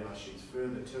the ice sheets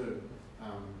further too.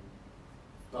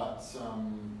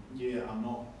 Yeah, I'm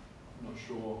not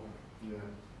sure. Yeah.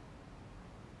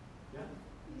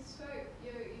 You spoke.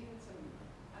 You had some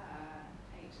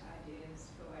 8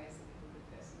 ideas for ways that people could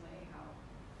personally help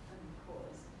and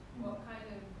cause. What kind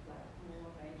of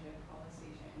more major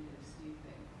policy changes do you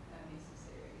think are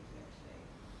necessary to actually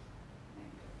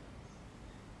make a difference?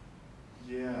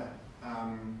 Yeah.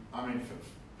 I mean,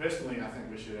 personally, I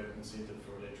think we should have an incentive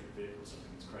for electric vehicles. I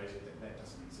think it's crazy that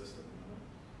doesn't exist at the moment.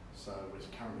 So we're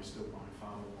currently still buying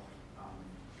far more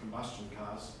combustion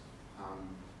cars.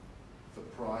 The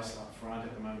price up front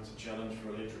at the moment is a challenge for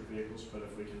electric vehicles, but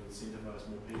if we can incentivise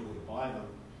more people to buy them,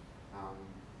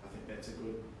 I think that's a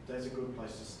good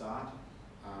place to start.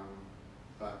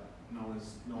 But no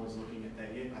one's looking at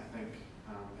that yet. I think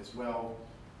as well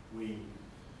New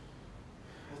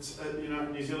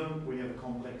Zealand, we have a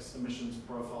complex emissions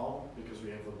profile because we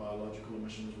have the biological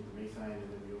emissions with the methane, and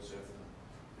then we also have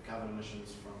the carbon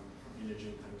emissions from energy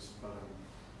and things.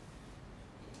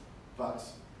 But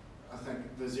I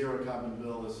think the zero carbon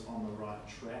bill is on the right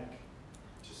track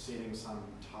to setting some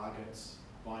targets,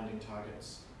 binding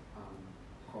targets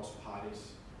across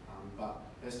parties. But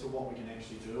as to what we can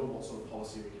actually do, or what sort of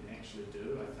policy we can actually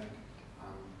do, I think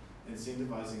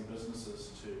incentivising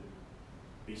businesses to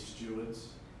be stewards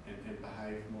and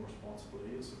behave more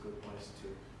responsibly is a good place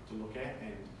to look at,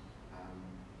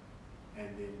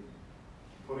 and then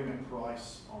putting a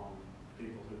price on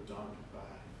people who don't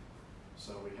behave.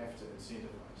 So we have to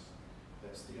incentivise.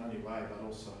 That's the only way, but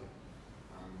also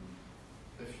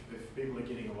if people are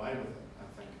getting away with it, I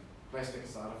think plastic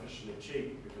is artificially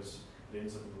cheap because it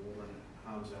ends up in the water and it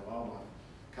harms our wildlife.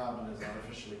 Carbon is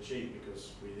artificially cheap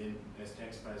because we then, as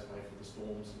taxpayers, pay for the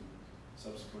storms and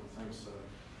subsequent things. So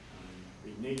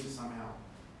we need to somehow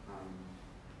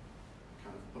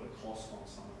kind of put a cost on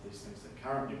some of these things that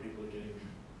currently people are getting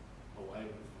away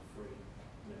with for free.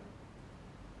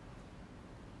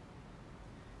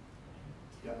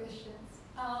 Yeah. Questions.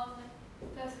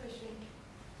 First question,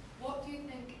 what do you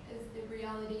think is the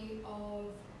reality of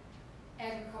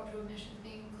agricultural emissions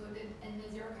being included in the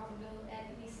zero carbon bill at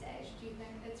any stage? Do you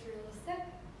think it's realistic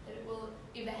that it will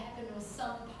ever happen, or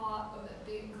some part of it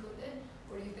be included,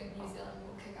 or do you think New Zealand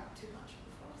will kick up too much of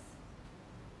the fuss?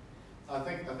 I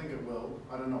think it will.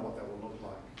 I don't know what that will look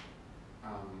like.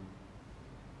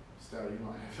 Stella, you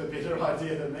might have a better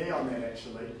idea than me on that,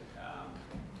 actually.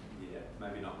 Yeah,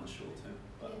 maybe not in the short term,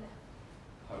 but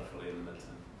hopefully in the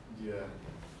midterm. Yeah,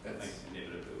 I think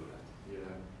inevitably will have to.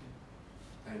 Yeah,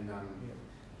 and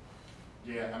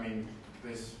I mean,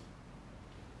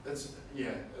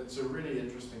 it's a really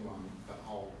interesting one, that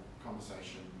whole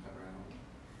conversation around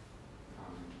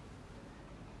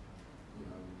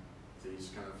these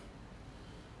kind of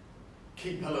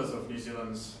key pillars of New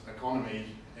Zealand's economy,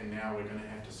 and now we're going to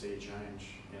have to see a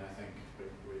change. And I think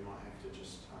we might have to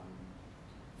just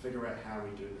figure out how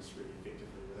we do this really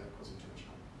effectively without causing too much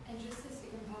harm. And just the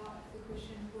second part of the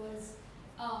question was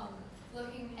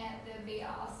looking at the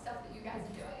VR stuff that you guys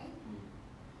are doing,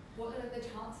 what are the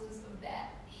chances of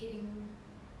that heading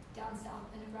down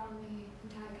south and around the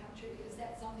entire country? Is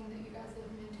that something that you guys are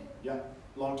looking into? Yeah,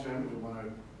 long term we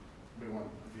want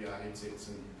VR headsets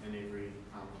in every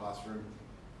classroom.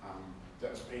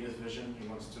 That was Peter's vision. He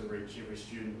wants to reach every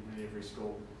student in every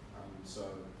school. So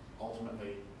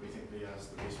ultimately we think VR is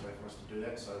the best way for us to do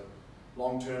that. So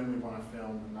long term we want to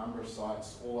film a number of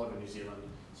sites all over New Zealand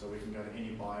so we can go to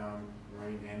any biome,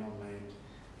 marine and on land,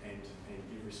 and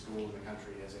every school in the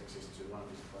country has access to one of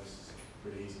these places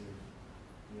pretty easily.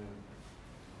 Yeah.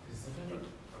 Are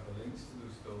the links to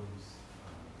those films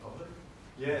public?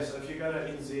 Yeah, so if you go to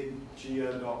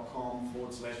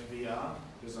nzgeo.com/VR,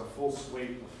 there's a full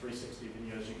suite of 360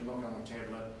 videos. You can look on a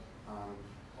tablet,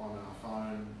 on a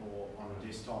phone, or on a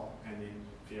desktop, and then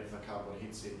if you have the cardboard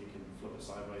headset, you can flip it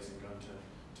sideways and go into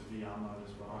VR mode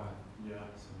as well. Right. Yeah.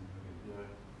 So maybe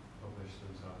publish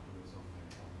those afterwards on the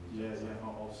Yeah,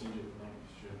 I'll send you the link.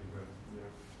 Should be great.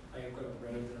 Yeah. I've got a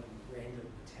random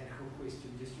botanical question.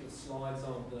 Just your slides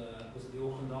on was it the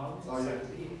Auckland Islands? Oh, yeah.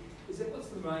 Is that what's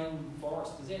the main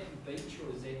forest? Is that the beach or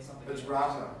is that something It's else?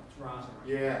 rata. It's rata.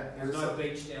 Right? Yeah. There's no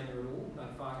beach down there at all? No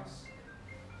ficus?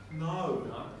 No.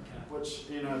 No? Okay. Which,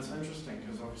 it's interesting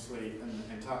because obviously in the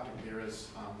Antarctic there is,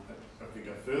 if we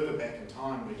go further back in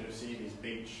time, we do see these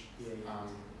beach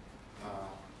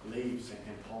leaves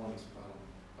and pollens,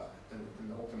 but in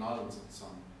the Auckland Islands it's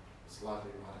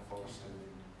largely rata forest and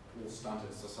all stunted.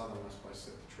 It's the southernmost place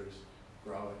that the trees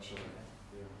grow actually.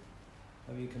 Yeah.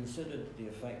 Have you considered the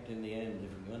effect in the end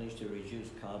if we manage to reduce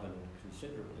carbon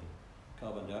considerably,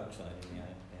 carbon dioxide in the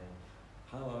air,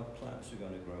 how our plants are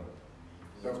going to grow?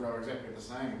 They'll grow exactly the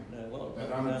same. No, well, They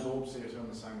don't absorb CO2 in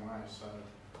the same way, so.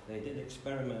 They did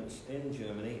experiments in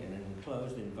Germany in an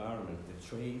enclosed environment with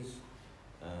trees,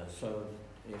 so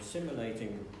they're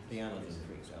simulating the allergen,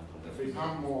 for example. If we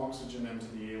pump more oxygen into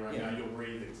the air right now, you'll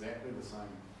breathe exactly the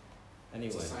same.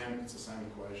 Anyway. It's the same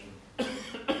equation.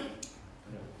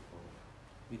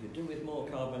 We could do with more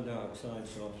carbon dioxide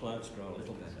so our plants grow a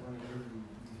little better.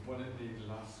 One of the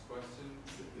last questions.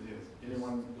 Yes.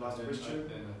 Anyone last question?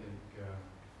 Then I think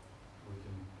we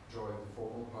can draw out the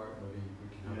formal part. Maybe we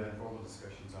can have informal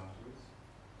discussions afterwards.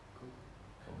 Cool.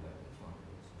 Come back with the final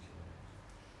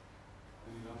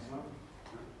Any last one?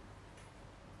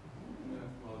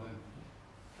 Yeah. Well then,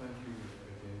 thank you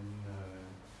again,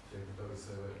 Jacob. That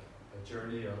was a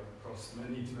journey across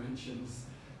many dimensions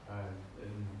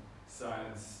in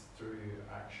science through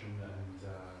action and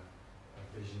a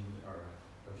vision or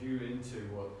a view into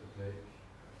what the Blake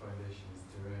Foundation is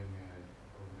doing,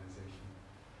 organisation,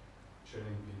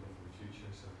 training people for the future.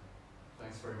 So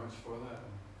thanks very much for that.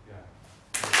 And, yeah.